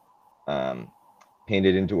Soviet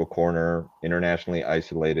painted into a corner, internationally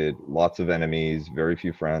isolated, lots of enemies, very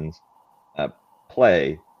few friends,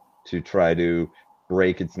 play to try to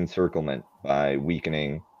break its encirclement by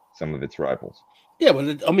weakening some of its rivals. Yeah,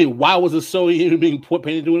 but I mean, why was the Soviet Union being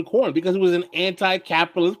painted into a corner? Because it was an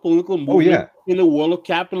anti-capitalist political movement in the world of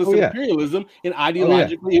capitalist imperialism, and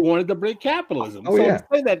ideologically it wanted to break capitalism. So to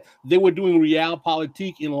say that they were doing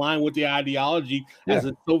realpolitik in line with the ideology as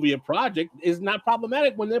a Soviet project is not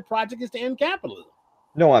problematic when their project is to end capitalism.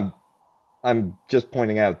 No, I'm just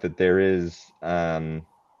pointing out that there is that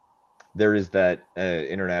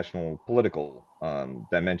international political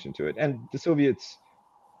dimension to it, and the Soviets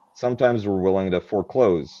sometimes were willing to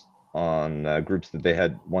foreclose on groups that they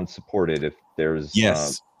had once supported if there's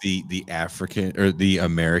the African or the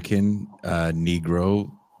American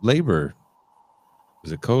Negro Labor,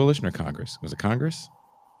 was it Coalition or Congress? Was it Congress?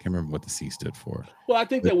 Can't remember what the C stood for. Well, I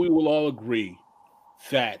think that we will all agree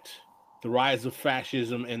that the rise of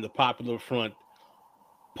fascism and the Popular Front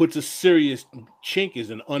puts a serious chink, is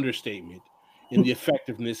an understatement, in the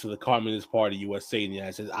effectiveness of the Communist Party USA in the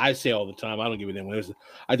United States. I say all the time, I don't give a damn.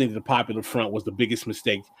 I think the Popular Front was the biggest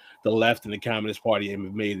mistake the left and the Communist Party have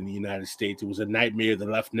made in the United States. It was a nightmare. The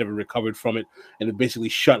left never recovered from it, and it basically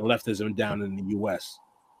shut leftism down in the U.S.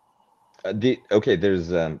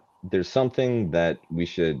 There's something that we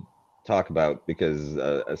should talk about because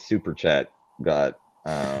a super chat got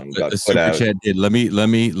put out. Chat did. Let me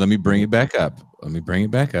bring it back up. Let me bring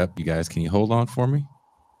it back up. You guys, can you hold on for me?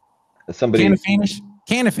 Can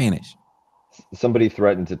it finish? Somebody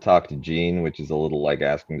threatened to talk to Gene, which is a little like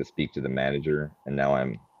asking to speak to the manager, and now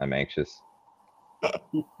I'm anxious.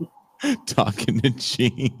 Talking to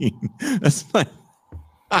Gene. That's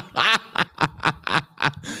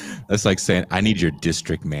like saying, I need your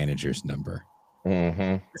district manager's number.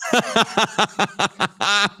 Mm-hmm.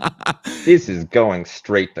 This is going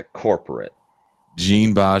straight to corporate.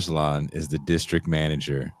 Gene Bajlan is the district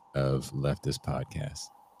manager of Leftist Podcast.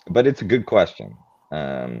 But it's a good question.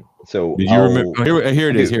 So did you remember? Here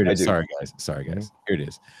it is. Sorry, guys. Mm-hmm. Here it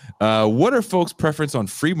is. What are folks' preference on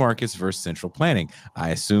free markets versus central planning? I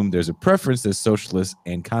assume there's a preference that socialists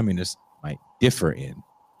and communists might differ in.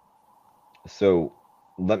 So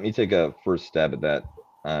let me take a first stab at that.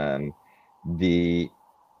 The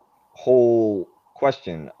whole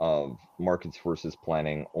question of markets versus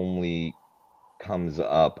planning only comes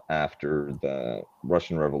up after the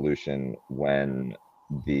Russian Revolution, when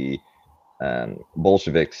the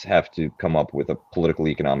Bolsheviks have to come up with a political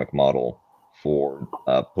economic model for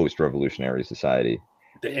a post-revolutionary society.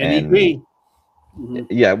 The NEP.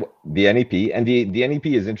 Yeah, the NEP. And the NEP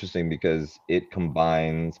is interesting because it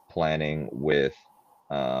combines planning with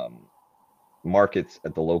markets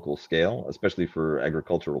at the local scale, especially for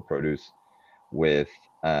agricultural produce, with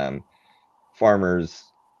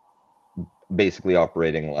farmers basically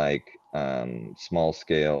operating like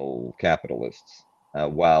small-scale capitalists,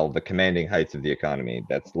 while the commanding heights of the economy,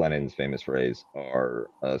 that's Lenin's famous phrase, are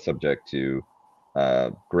subject to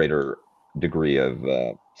greater degree of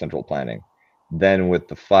central planning. Then with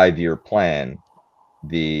the 5-year plan,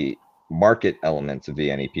 the market elements of the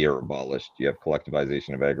NEP are abolished. You have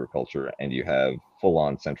collectivization of agriculture, and you have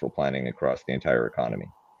full-on central planning across the entire economy.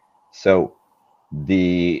 So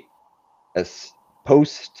the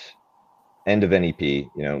post end of NEP,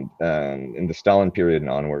 in the Stalin period and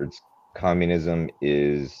onwards, communism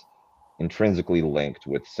is intrinsically linked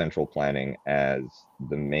with central planning as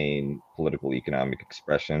the main political economic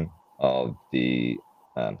expression of the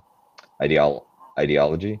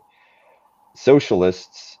ideology.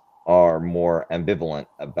 Socialists are more ambivalent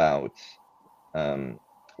about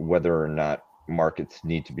whether or not markets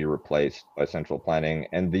need to be replaced by central planning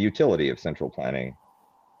and the utility of central planning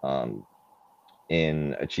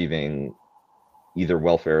in achieving either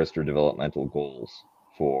welfarist or developmental goals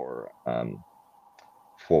for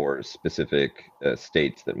specific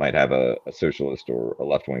states that might have a socialist or a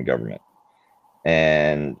left-wing government.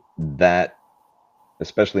 And that,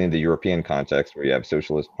 especially in the European context where you have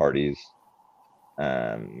socialist parties,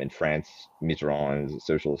 in France, Mitterrand is a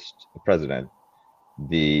socialist president,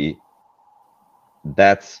 the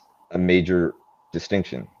that's a major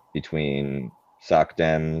distinction between Soc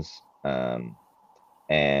Dems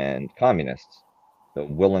and communists. The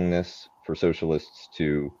willingness for socialists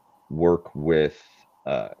to work with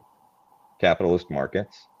capitalist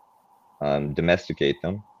markets, domesticate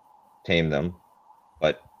them, tame them,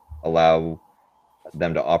 but allow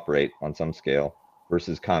them to operate on some scale,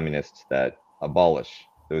 versus communists that abolish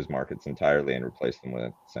those markets entirely and replace them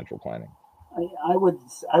with central planning. I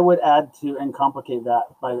would add to and complicate that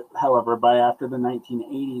by after the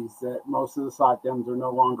 1980s that most of the Soc Dems are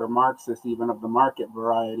no longer Marxist, even of the market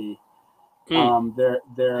variety. They're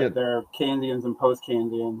Keynesians and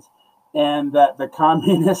post-Keynesians, and that the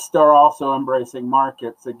communists are also embracing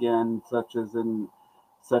markets again, such as in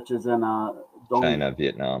China,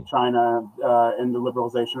 Vietnam, and the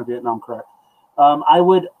liberalization of Vietnam. Correct. My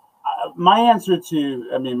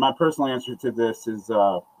personal answer to this is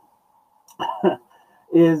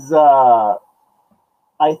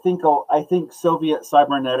I think Soviet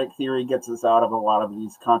cybernetic theory gets us out of a lot of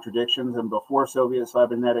these contradictions. And before Soviet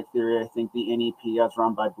cybernetic theory, I think the NEP, as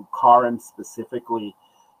run by Bukharin specifically,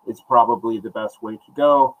 is probably the best way to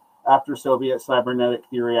go. After Soviet cybernetic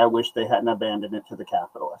theory, I wish they hadn't abandoned it to the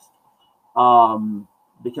capitalist,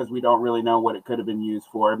 because we don't really know what it could have been used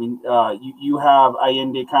for. I mean, you have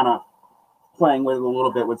Allende kind of playing with it a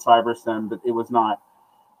little bit with CyberSim, but it was not.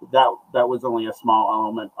 That was only a small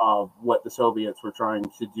element of what the Soviets were trying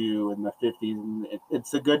to do in the 50s. And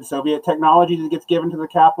it's a good Soviet technology that gets given to the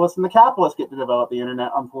capitalists, and the capitalists get to develop the internet,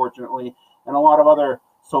 unfortunately, and a lot of other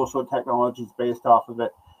social technologies based off of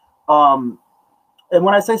it. And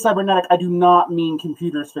when I say cybernetic, I do not mean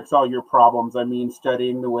computers fix all your problems. I mean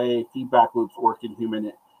studying the way feedback loops work in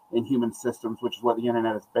human systems, which is what the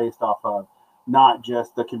internet is based off of, not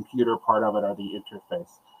just the computer part of it or the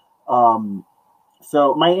interface.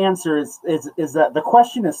 So my answer is that the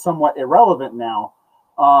question is somewhat irrelevant now,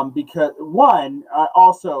 because one,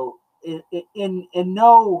 also in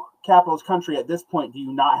no capitalist country at this point do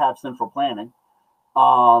you not have central planning.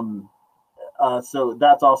 So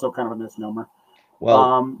that's also kind of a misnomer.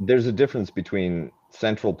 Well, there's a difference between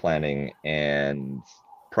central planning and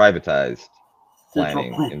privatized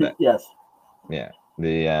planning. In that, yes. Yeah.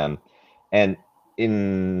 And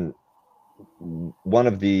in one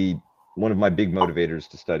of my big motivators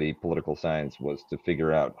to study political science was to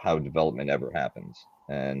figure out how development ever happens.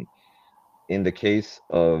 And in the case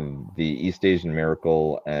of the East Asian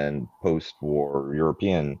miracle and post-war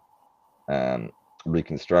European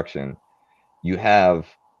reconstruction, you have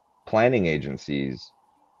planning agencies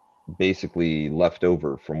basically left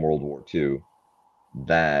over from World War II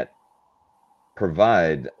that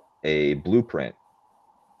provide a blueprint,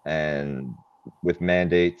 and with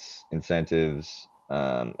mandates, incentives,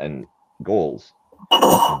 and goals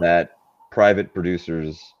that private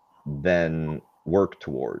producers then work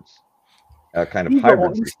towards. A kind of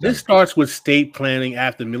hybrid system. This starts with state planning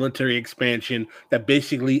after military expansion that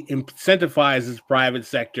basically incentivizes private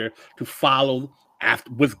sector to follow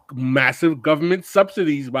after, with massive government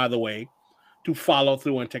subsidies, by the way, to follow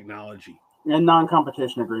through on technology. And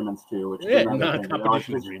non-competition agreements too, which is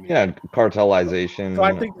non-competition agreements. Yeah, cartelization. So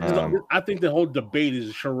I think the whole debate is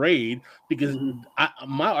a charade, because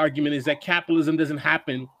my argument is that capitalism doesn't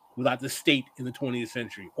happen without the state in the 20th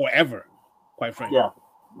century, or ever, quite frankly.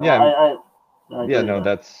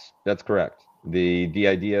 That's correct. The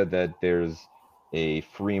idea that there's a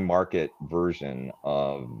free market version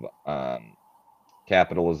of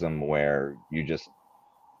capitalism where you just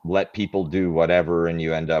let people do whatever and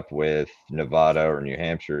you end up with Nevada or New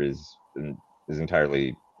Hampshire is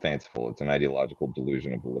entirely fanciful. It's an ideological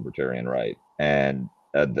delusion of the libertarian right, and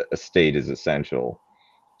a state is essential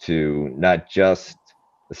to not just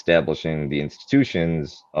establishing the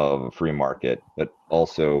institutions of a free market, but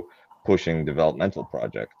also pushing developmental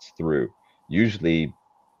projects through, usually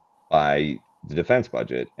by the defense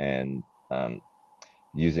budget, and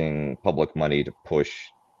using public money to push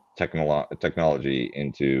technology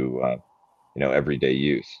into everyday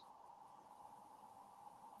use.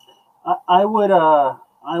 I would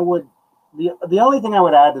the only thing I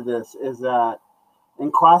would add to this is that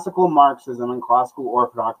in classical Marxism and classical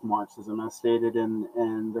Orthodox Marxism, as stated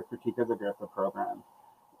in the Critique of the Goethe program,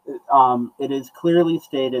 it is clearly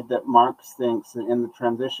stated that Marx thinks in the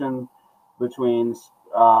transition between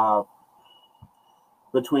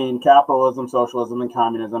capitalism, socialism, and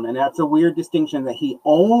communism, and that's a weird distinction that he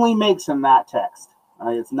only makes in that text.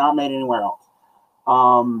 It's not made anywhere else.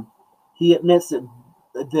 He admits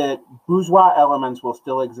that bourgeois elements will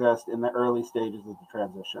still exist in the early stages of the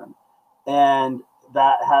transition, and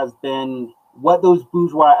that has been what those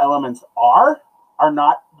bourgeois elements are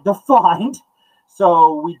not defined.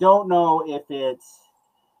 So we don't know if it's,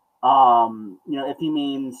 if he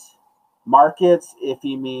means markets, if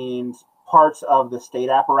he means parts of the state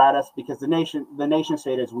apparatus, because the nation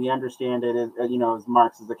state, as we understand it, is, as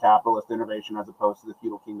Marx is a capitalist innovation as opposed to the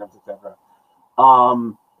feudal kingdoms, etc.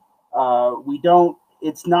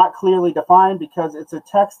 It's not clearly defined because it's a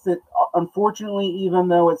text that, unfortunately, even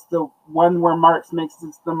though it's the one where Marx makes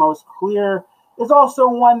it the most clear, is also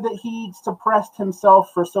one that he suppressed himself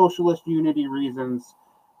for socialist unity reasons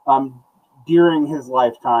during his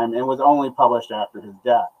lifetime and was only published after his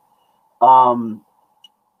death.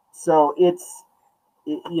 So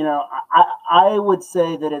I would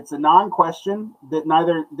say that it's a non-question that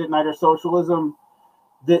neither socialism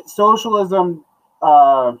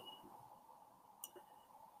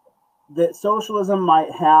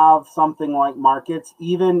might have something like markets,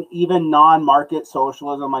 even non-market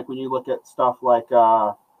socialism, like when you look at stuff like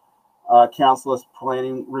councilist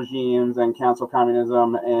planning regimes and council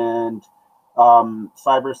communism and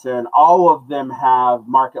Cybersyn, all of them have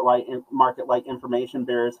market-like information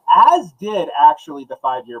bearers, as did actually the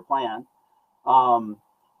 5-year plan.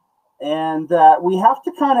 And that we have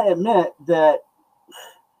to kind of admit that,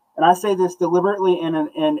 and I say this deliberately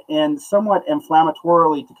and somewhat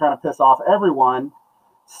inflammatorily to kind of piss off everyone,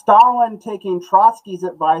 Stalin taking Trotsky's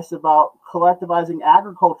advice about collectivizing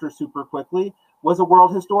agriculture super quickly was a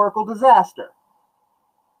world historical disaster.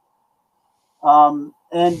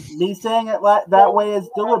 And me saying it that way is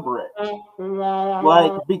deliberate.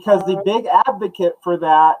 Because the big advocate for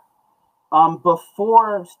that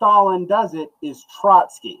before Stalin does it is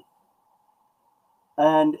Trotsky.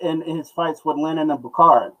 And in his fights with Lenin and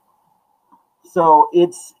Bukharin. So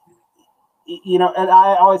it's, and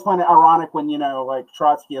I always find it ironic when, like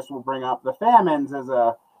Trotskyists will bring up the famines as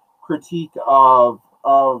a critique of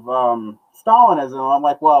Stalinism. I'm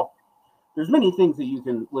like, well, there's many things that you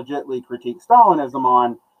can legitimately critique Stalinism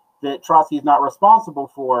on that Trotsky is not responsible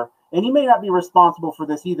for. And he may not be responsible for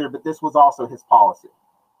this either, but this was also his policy.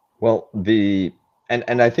 Well,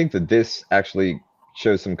 and I think that this actually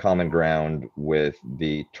shows some common ground with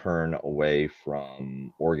the turn away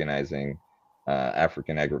from organizing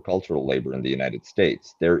African agricultural labor in the United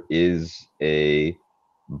States. There is a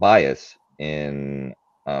bias in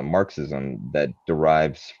Marxism that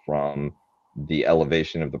derives from the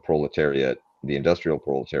elevation of the proletariat, the industrial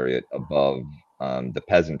proletariat, above the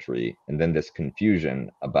peasantry, and then this confusion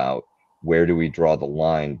about where do we draw the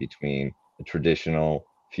line between the traditional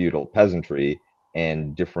feudal peasantry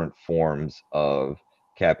and different forms of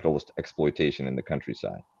capitalist exploitation in the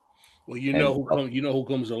countryside. Well, you know who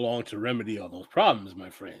comes along to remedy all those problems, my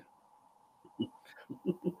friend.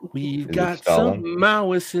 We've got some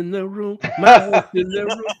Maoists in the room. Maoists in the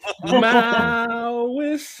room.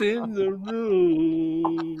 Maoists in the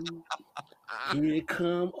room. Here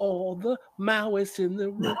come all the Maoists in the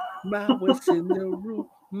room. Maoists in the room.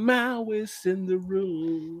 Maoists in the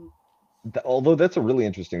room. Although that's a really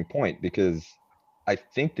interesting point, because I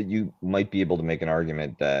think that you might be able to make an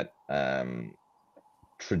argument that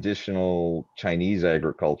traditional Chinese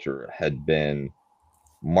agriculture had been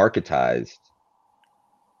marketized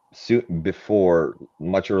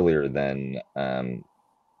much earlier than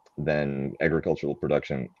agricultural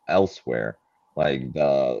production elsewhere. Like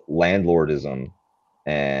the landlordism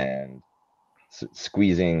and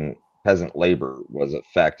squeezing peasant labor was a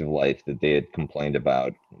fact of life that they had complained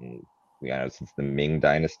about, since the Ming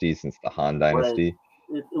Dynasty, since the Han Dynasty.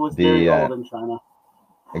 Right. It was very old in China.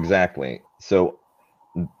 Exactly. So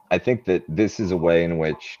I think that this is a way in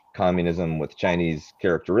which communism with Chinese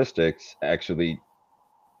characteristics actually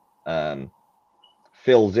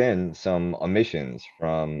fills in some omissions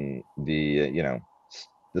from the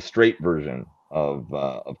straight version of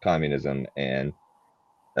communism, and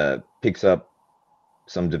picks up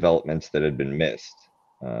some developments that had been missed,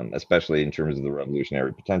 especially in terms of the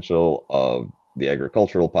revolutionary potential of the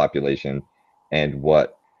agricultural population, and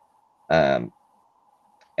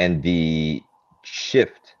and the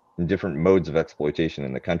shift in different modes of exploitation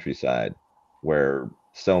in the countryside, where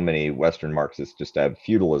so many Western Marxists just have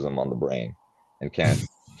feudalism on the brain and can't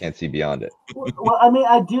see beyond it. Well, I mean,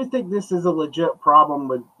 I do think this is a legit problem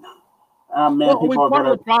with part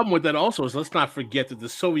of the problem with that also is, let's not forget that the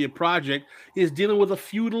Soviet project is dealing with a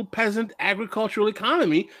feudal peasant agricultural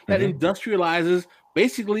economy that industrializes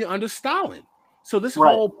basically under Stalin. So this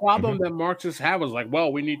whole problem that Marxists have is like,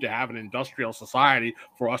 well, we need to have an industrial society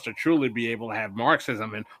for us to truly be able to have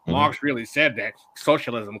Marxism. And Marx really said that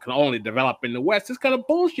socialism can only develop in the West. It's kind of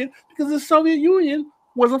bullshit, because the Soviet Union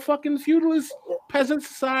was a fucking feudalist peasant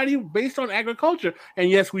society based on agriculture. And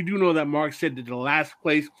yes, we do know that Marx said that the last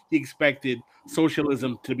place he expected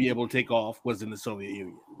socialism to be able to take off was in the Soviet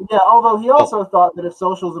Union. Yeah, although he also thought that if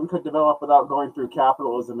socialism could develop without going through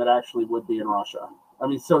capitalism, it actually would be in Russia. I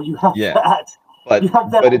mean, so you have that. But you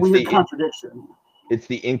have that but it's weird contradiction. It's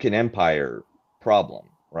the Incan Empire problem,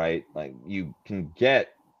 right? Like you can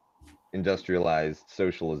get industrialized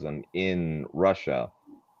socialism in Russia,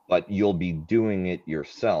 but you'll be doing it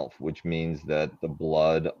yourself, which means that the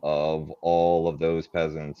blood of all of those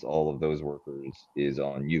peasants, all of those workers is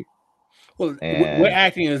on you. Well, we're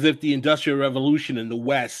acting as if the Industrial Revolution in the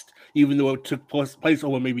West, even though it took place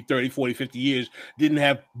over maybe 30, 40, 50 years, didn't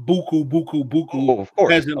have buku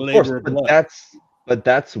peasant labor blood. But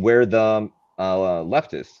that's where the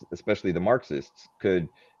leftists, especially the Marxists, could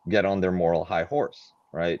get on their moral high horse,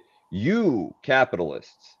 right? You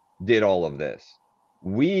capitalists did all of this.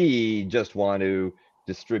 We just want to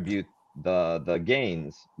distribute the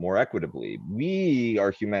gains more equitably. We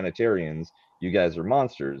are humanitarians. You guys are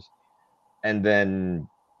monsters. And then,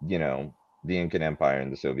 you know, the Incan Empire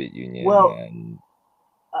and the Soviet Union. Well, and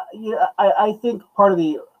yeah, I think part of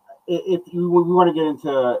we want to get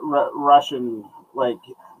into Russian, like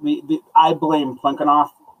I blame Plekhanov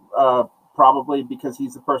probably because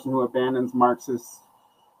he's the person who abandons Marxist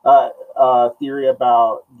theory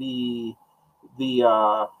about the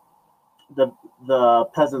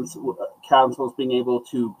peasants' councils being able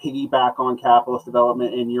to piggyback on capitalist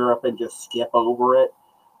development in Europe and just skip over it.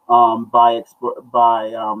 By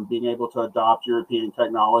being able to adopt European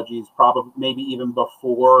technologies, probably maybe even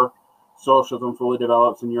before socialism fully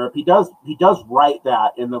develops in Europe. He does write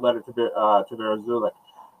that in the letter to Vera Zulik,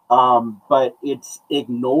 but it's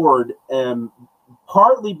ignored,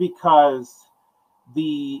 partly because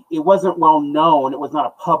it wasn't well known. It was not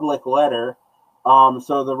a public letter.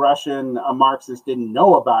 So the Russian Marxists didn't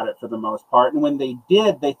know about it for the most part. And when they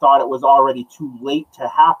did, they thought it was already too late to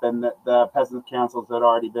happen, that the peasant councils had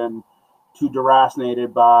already been too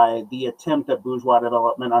deracinated by the attempt at bourgeois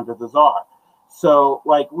development under the Tsar. So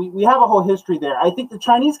like we have a whole history there. I think the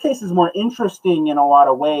Chinese case is more interesting in a lot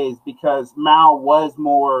of ways because Mao was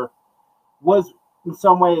in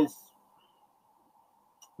some ways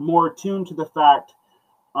more attuned to the fact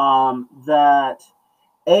that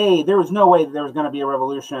there was no way that there was going to be a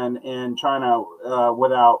revolution in China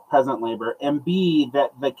without peasant labor, and B,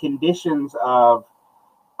 that the conditions of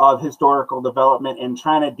historical development in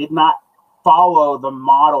China did not follow the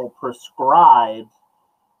model prescribed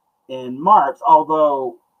in Marx,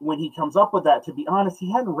 although when he comes up with that, to be honest, he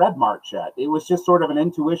hadn't read Marx yet. It was just sort of an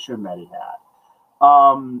intuition that he had.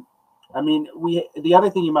 I mean, the other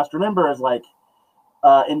thing you must remember is like,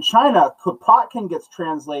 in China, Kropotkin gets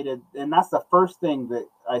translated, and that's the first thing that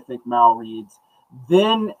I think Mao reads.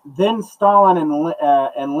 Then Stalin and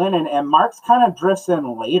Lenin, and Marx kind of drifts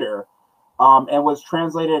in later, and was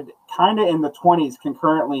translated kind of in the 1920s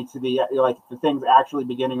concurrently to the things actually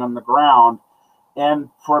beginning on the ground. And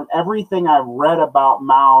from everything I've read about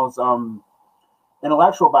Mao's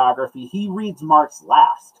intellectual biography, he reads Marx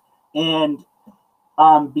last, and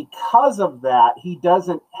because of that, he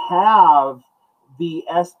doesn't have the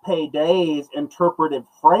Espède's interpretive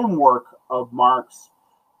framework of Marx,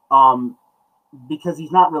 because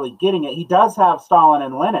he's not really getting it. He does have Stalin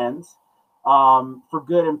and Lenin's, for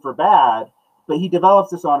good and for bad, but he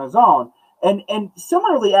develops this on his own. And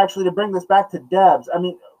similarly, actually, to bring this back to Debs, I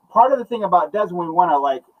mean, part of the thing about Debs, when we want to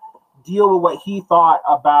like deal with what he thought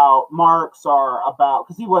about Marx or about,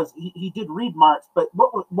 because he did read Marx, but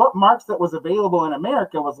what Marx that was available in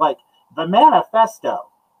America was like the Manifesto.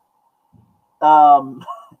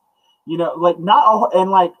 You know, like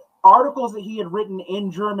and like articles that he had written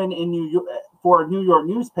in German in New York for a New York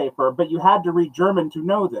newspaper, but you had to read German to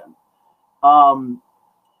know them.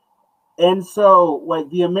 And so like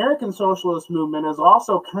the American socialist movement is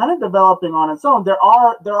also kind of developing on its own. There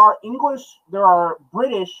are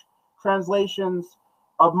British translations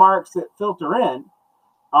of Marx that filter in.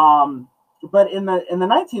 But in the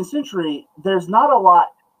 19th century, there's not a lot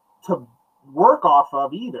to work off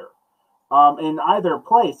of either. In either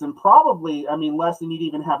place, and probably, I mean, less than you'd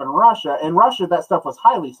even have in Russia. In Russia, that stuff was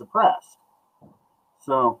highly suppressed.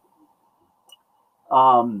 So,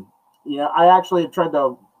 yeah, I actually have tried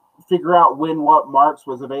to figure out what Marx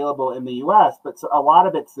was available in the U.S., but a lot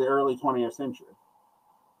of it's the early 20th century.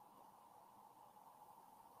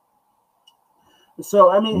 So,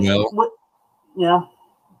 I mean, yeah.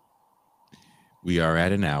 We are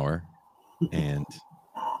at an hour, and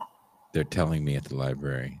they're telling me at the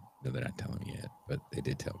library. No, they're not telling me yet, but they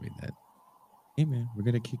did tell me that, hey, man, we're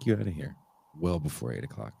going to kick you out of here well before 8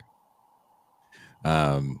 o'clock.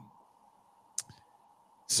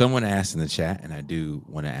 Someone asked in the chat, and I do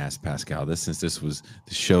want to ask Pascal this, since this was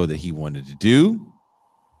the show that he wanted to do.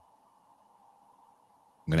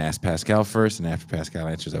 I'm going to ask Pascal first, and after Pascal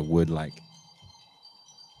answers, I would like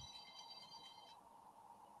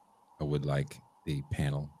the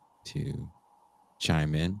panel to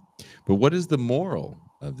chime in. But what is the moral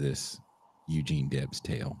of this Eugene Debs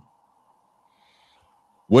tale?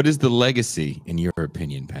 What is the legacy, in your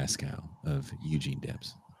opinion, Pascal, of Eugene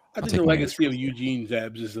Debs? I think the legacy of Eugene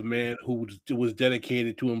Debs is a man who was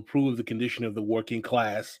dedicated to improve the condition of the working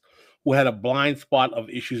class, who had a blind spot of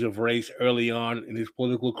issues of race early on in his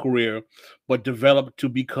political career, but developed to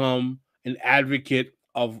become an advocate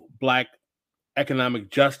of Black economic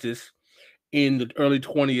justice in the early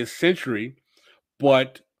 20th century,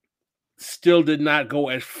 but still did not go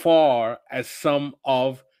as far as some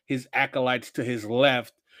of his acolytes to his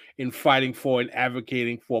left in fighting for and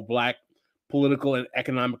advocating for Black political and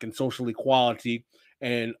economic and social equality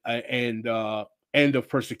and end of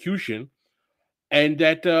persecution. And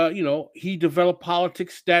that, he developed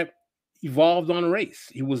politics that evolved on race.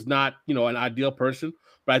 He was not, an ideal person,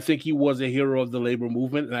 but I think he was a hero of the labor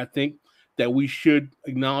movement. And I think that we should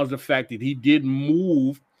acknowledge the fact that he did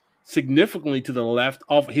move significantly to the left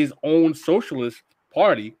of his own socialist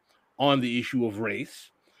party on the issue of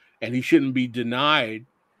race. And he shouldn't be denied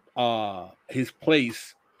his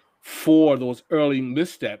place for those early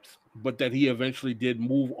missteps, but that he eventually did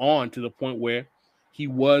move on to the point where he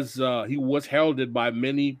was heralded by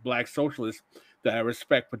many Black socialists that I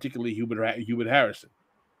respect, particularly Hubert Harrison.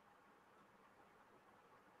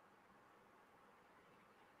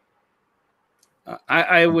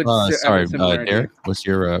 I would. Sorry, Derek. What's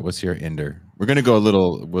your ender? We're gonna go a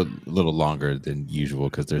little longer than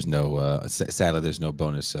usual because there's no. Sadly, there's no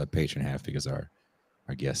bonus patron half because our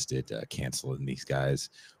guests did cancel, and these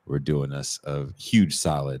guys were doing us a huge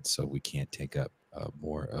solid, so we can't take up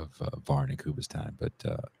more of Varn and Kuba's time. But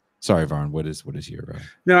sorry, Varn, what is your?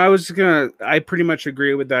 No, I pretty much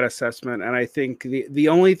agree with that assessment, and I think the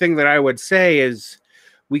only thing that I would say is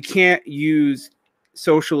we can't use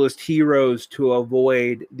socialist heroes to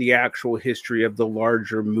avoid the actual history of the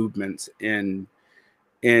larger movements in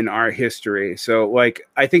our history. So, like,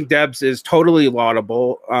 I think Debs is totally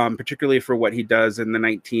laudable, particularly for what he does in the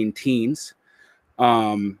 19-teens.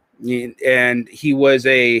 And he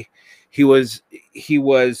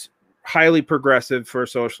was highly progressive for a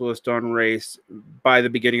socialist on race by the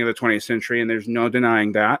beginning of the 20th century, and there's no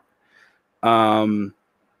denying that.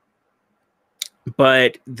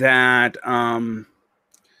 But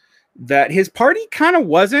that his party kind of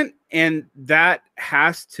wasn't, and that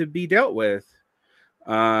has to be dealt with.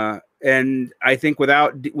 And I think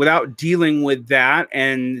without dealing with that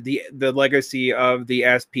and the legacy of the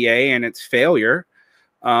SPA and its failure,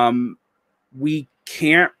 we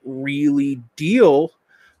can't really deal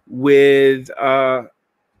with the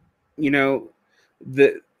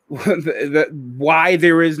why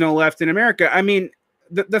there is no left in America. I mean,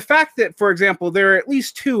 the fact that, for example, there are at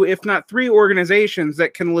least 2, if not 3 organizations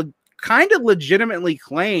that can kind of legitimately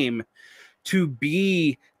claim to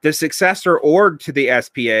be the successor org to the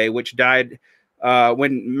SPA, which died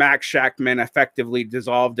when Max Shachtman effectively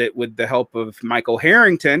dissolved it with the help of Michael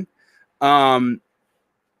Harrington in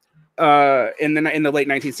the late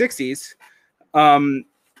 1960s.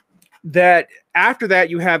 That after that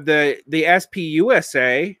you have the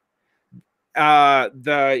SPUSA,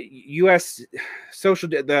 the U.S.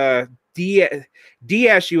 the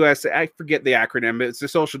DSUSA, I forget the acronym, but it's the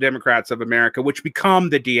Social Democrats of America, which become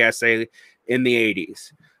the DSA in the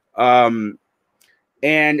 80s.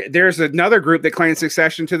 And there's another group that claims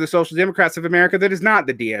succession to the Social Democrats of America that is not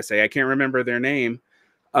the DSA. I can't remember their name.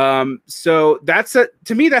 So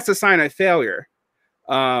to me, that's a sign of failure.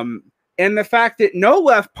 And the fact that no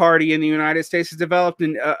left party in the United States has developed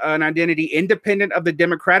an identity independent of the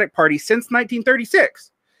Democratic Party since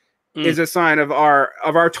 1936 is a sign of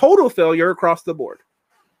our total failure across the board.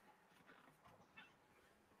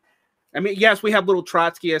 I mean, yes, we have little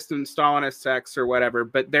Trotskyists and Stalinist sects or whatever,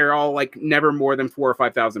 but they're all like never more than 4,000 or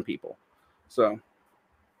 5,000 people. So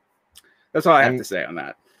that's all I have to say on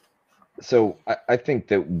that. So I think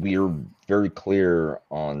that we're very clear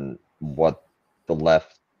on what the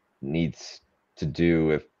left needs to do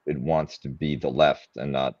if it wants to be the left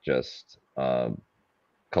and not just a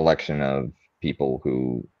collection of people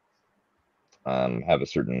who have a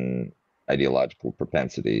certain ideological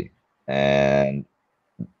propensity, and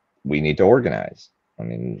we need to organize. I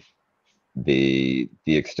mean, the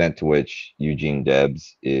extent to which Eugene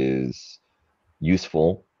Debs is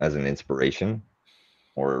useful as an inspiration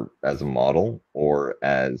or as a model or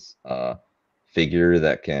as a figure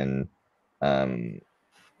that can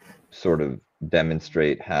sort of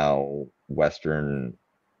demonstrate how Western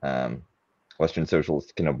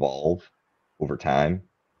socialists can evolve over time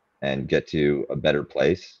and get to a better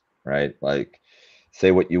place, right? Like,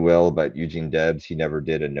 say what you will about Eugene Debs, he never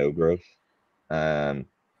did a no growth. I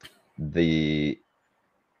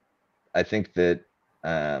think that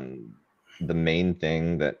the main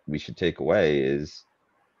thing that we should take away is,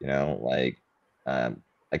 like,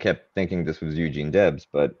 I kept thinking this was Eugene Debs,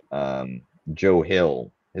 but Joe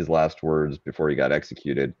Hill, his last words before he got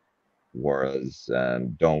executed was,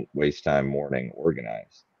 "Don't waste time mourning,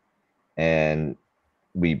 organize." And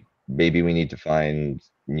maybe we need to find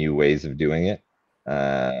new ways of doing it.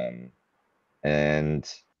 And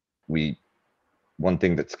one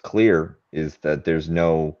thing that's clear is that there's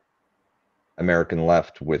no American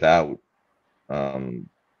left without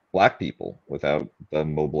Black people, without the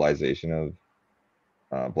mobilization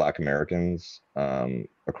of Black Americans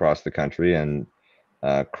across the country and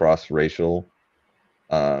cross-racial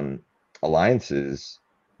alliances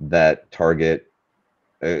that target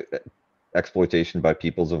exploitation by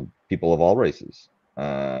people of all races.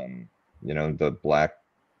 The Black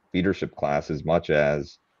leadership class, as much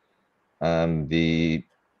as the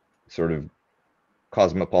sort of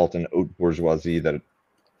cosmopolitan haute bourgeoisie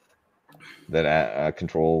that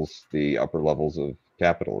controls the upper levels of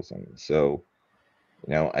capitalism. So,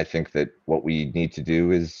 I think that what we need to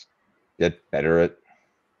do is get better at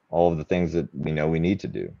all of the things that we know we need to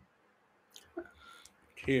do.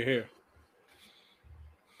 Here, here.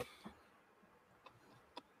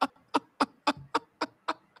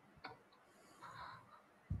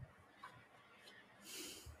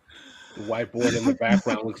 The whiteboard in the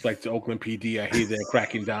background looks like the Oakland PD. I hear they're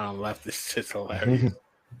cracking down on leftists. It's hilarious.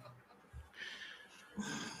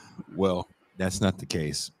 Well, that's not the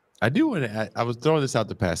case. I do want to. I was throwing this out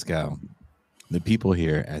to Pascal. The people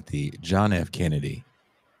here at the John F. Kennedy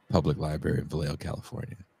Public Library in Vallejo,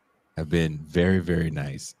 California, have been very, very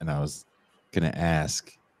nice. And I was going to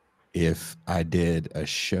ask if I did a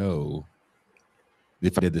show,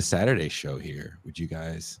 if I did the Saturday show here, would you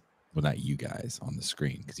guys, well, not you guys on the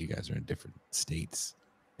screen, because you guys are in different states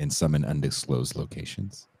and some in undisclosed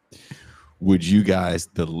locations. Would you guys,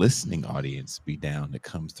 the listening audience, be down to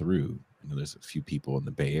come through? I know there's a few people in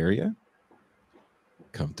the Bay Area.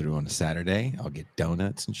 Come through on a Saturday. I'll get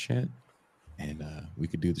donuts and shit. And we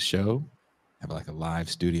could do the show, have like a live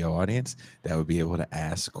studio audience that would be able to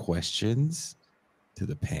ask questions to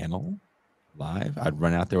the panel live. I'd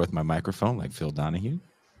run out there with my microphone like Phil Donahue.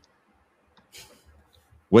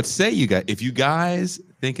 What say you guys? If you guys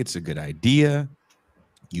think it's a good idea,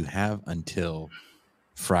 you have until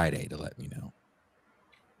Friday to let me know.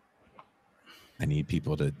 I need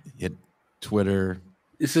people to hit Twitter.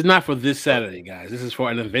 This is not for this Saturday, guys. This is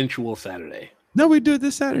for an eventual Saturday. No, we do it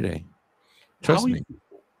this Saturday. Trust me.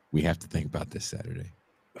 We have to think about this Saturday.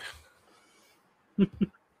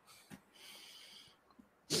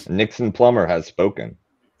 Nixon Plummer has spoken.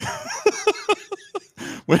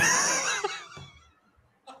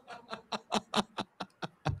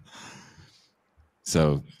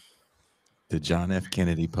 So, the John F.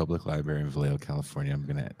 Kennedy Public Library in Vallejo, California.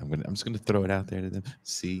 I'm just gonna throw it out there to them,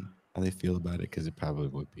 see how they feel about it, because it probably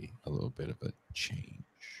would be a little bit of a change.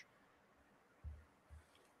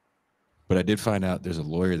 But I did find out there's a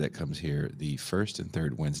lawyer that comes here the first and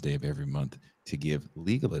third Wednesday of every month to give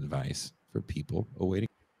legal advice for people awaiting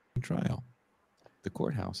trial. The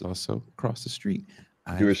courthouse is also across the street.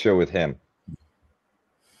 Do a show with him.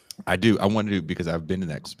 I do. I want to do, because I've been in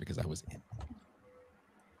that, because I was in.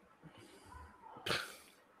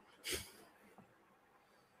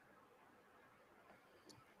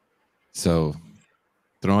 So,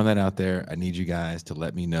 throwing that out there, I need you guys to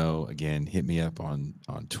let me know. Again, hit me up on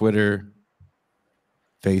Twitter,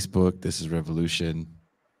 Facebook, This is Revolution,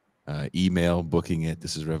 email, booking it,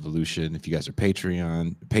 This is Revolution. If you guys are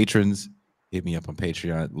patrons, hit me up on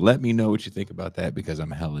Patreon. Let me know what you think about that, because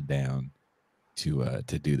I'm hella down to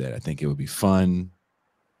do that. I think it would be fun.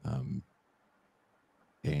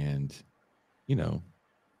 And,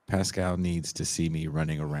 Pascal needs to see me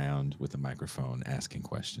running around with a microphone asking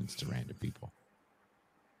questions to random people.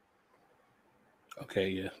 Okay,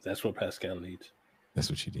 yeah, that's what Pascal needs. That's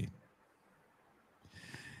what you need.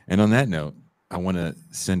 And on that note, I want to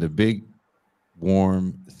send a big,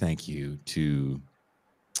 warm thank you to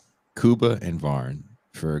Kuba and Varn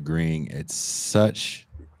for agreeing at such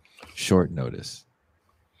short notice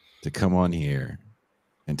to come on here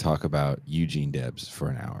and talk about Eugene Debs for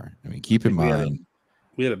an hour. I mean, keep in mind,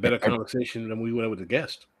 we had a better conversation than we went with the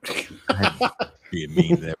guest. Being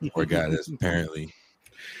mean to that poor guy that's apparently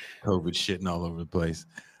COVID shitting all over the place.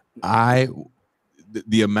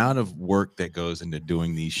 the amount of work that goes into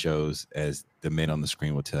doing these shows, as the men on the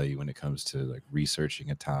screen will tell you, when it comes to like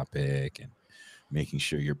researching a topic and making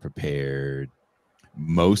sure you're prepared.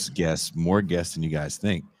 Most guests, more guests than you guys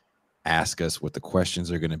think, ask us what the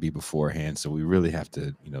questions are going to be beforehand. So we really have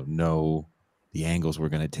to, know the angles we're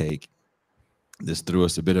going to take. This threw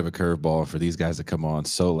us a bit of a curveball for these guys to come on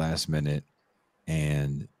so last minute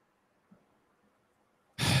and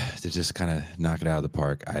to just kind of knock it out of the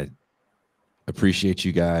park. I appreciate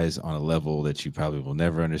you guys on a level that you probably will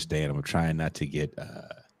never understand. I'm trying not to get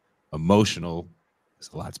emotional. There's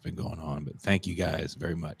a lot's been going on, but thank you guys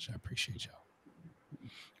very much. I appreciate y'all.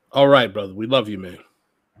 All right, brother. We love you, man.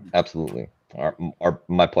 Absolutely.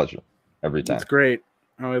 My pleasure. Every time. It's great.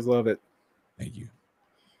 I always love it. Thank you.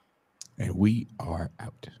 And we are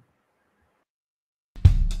out.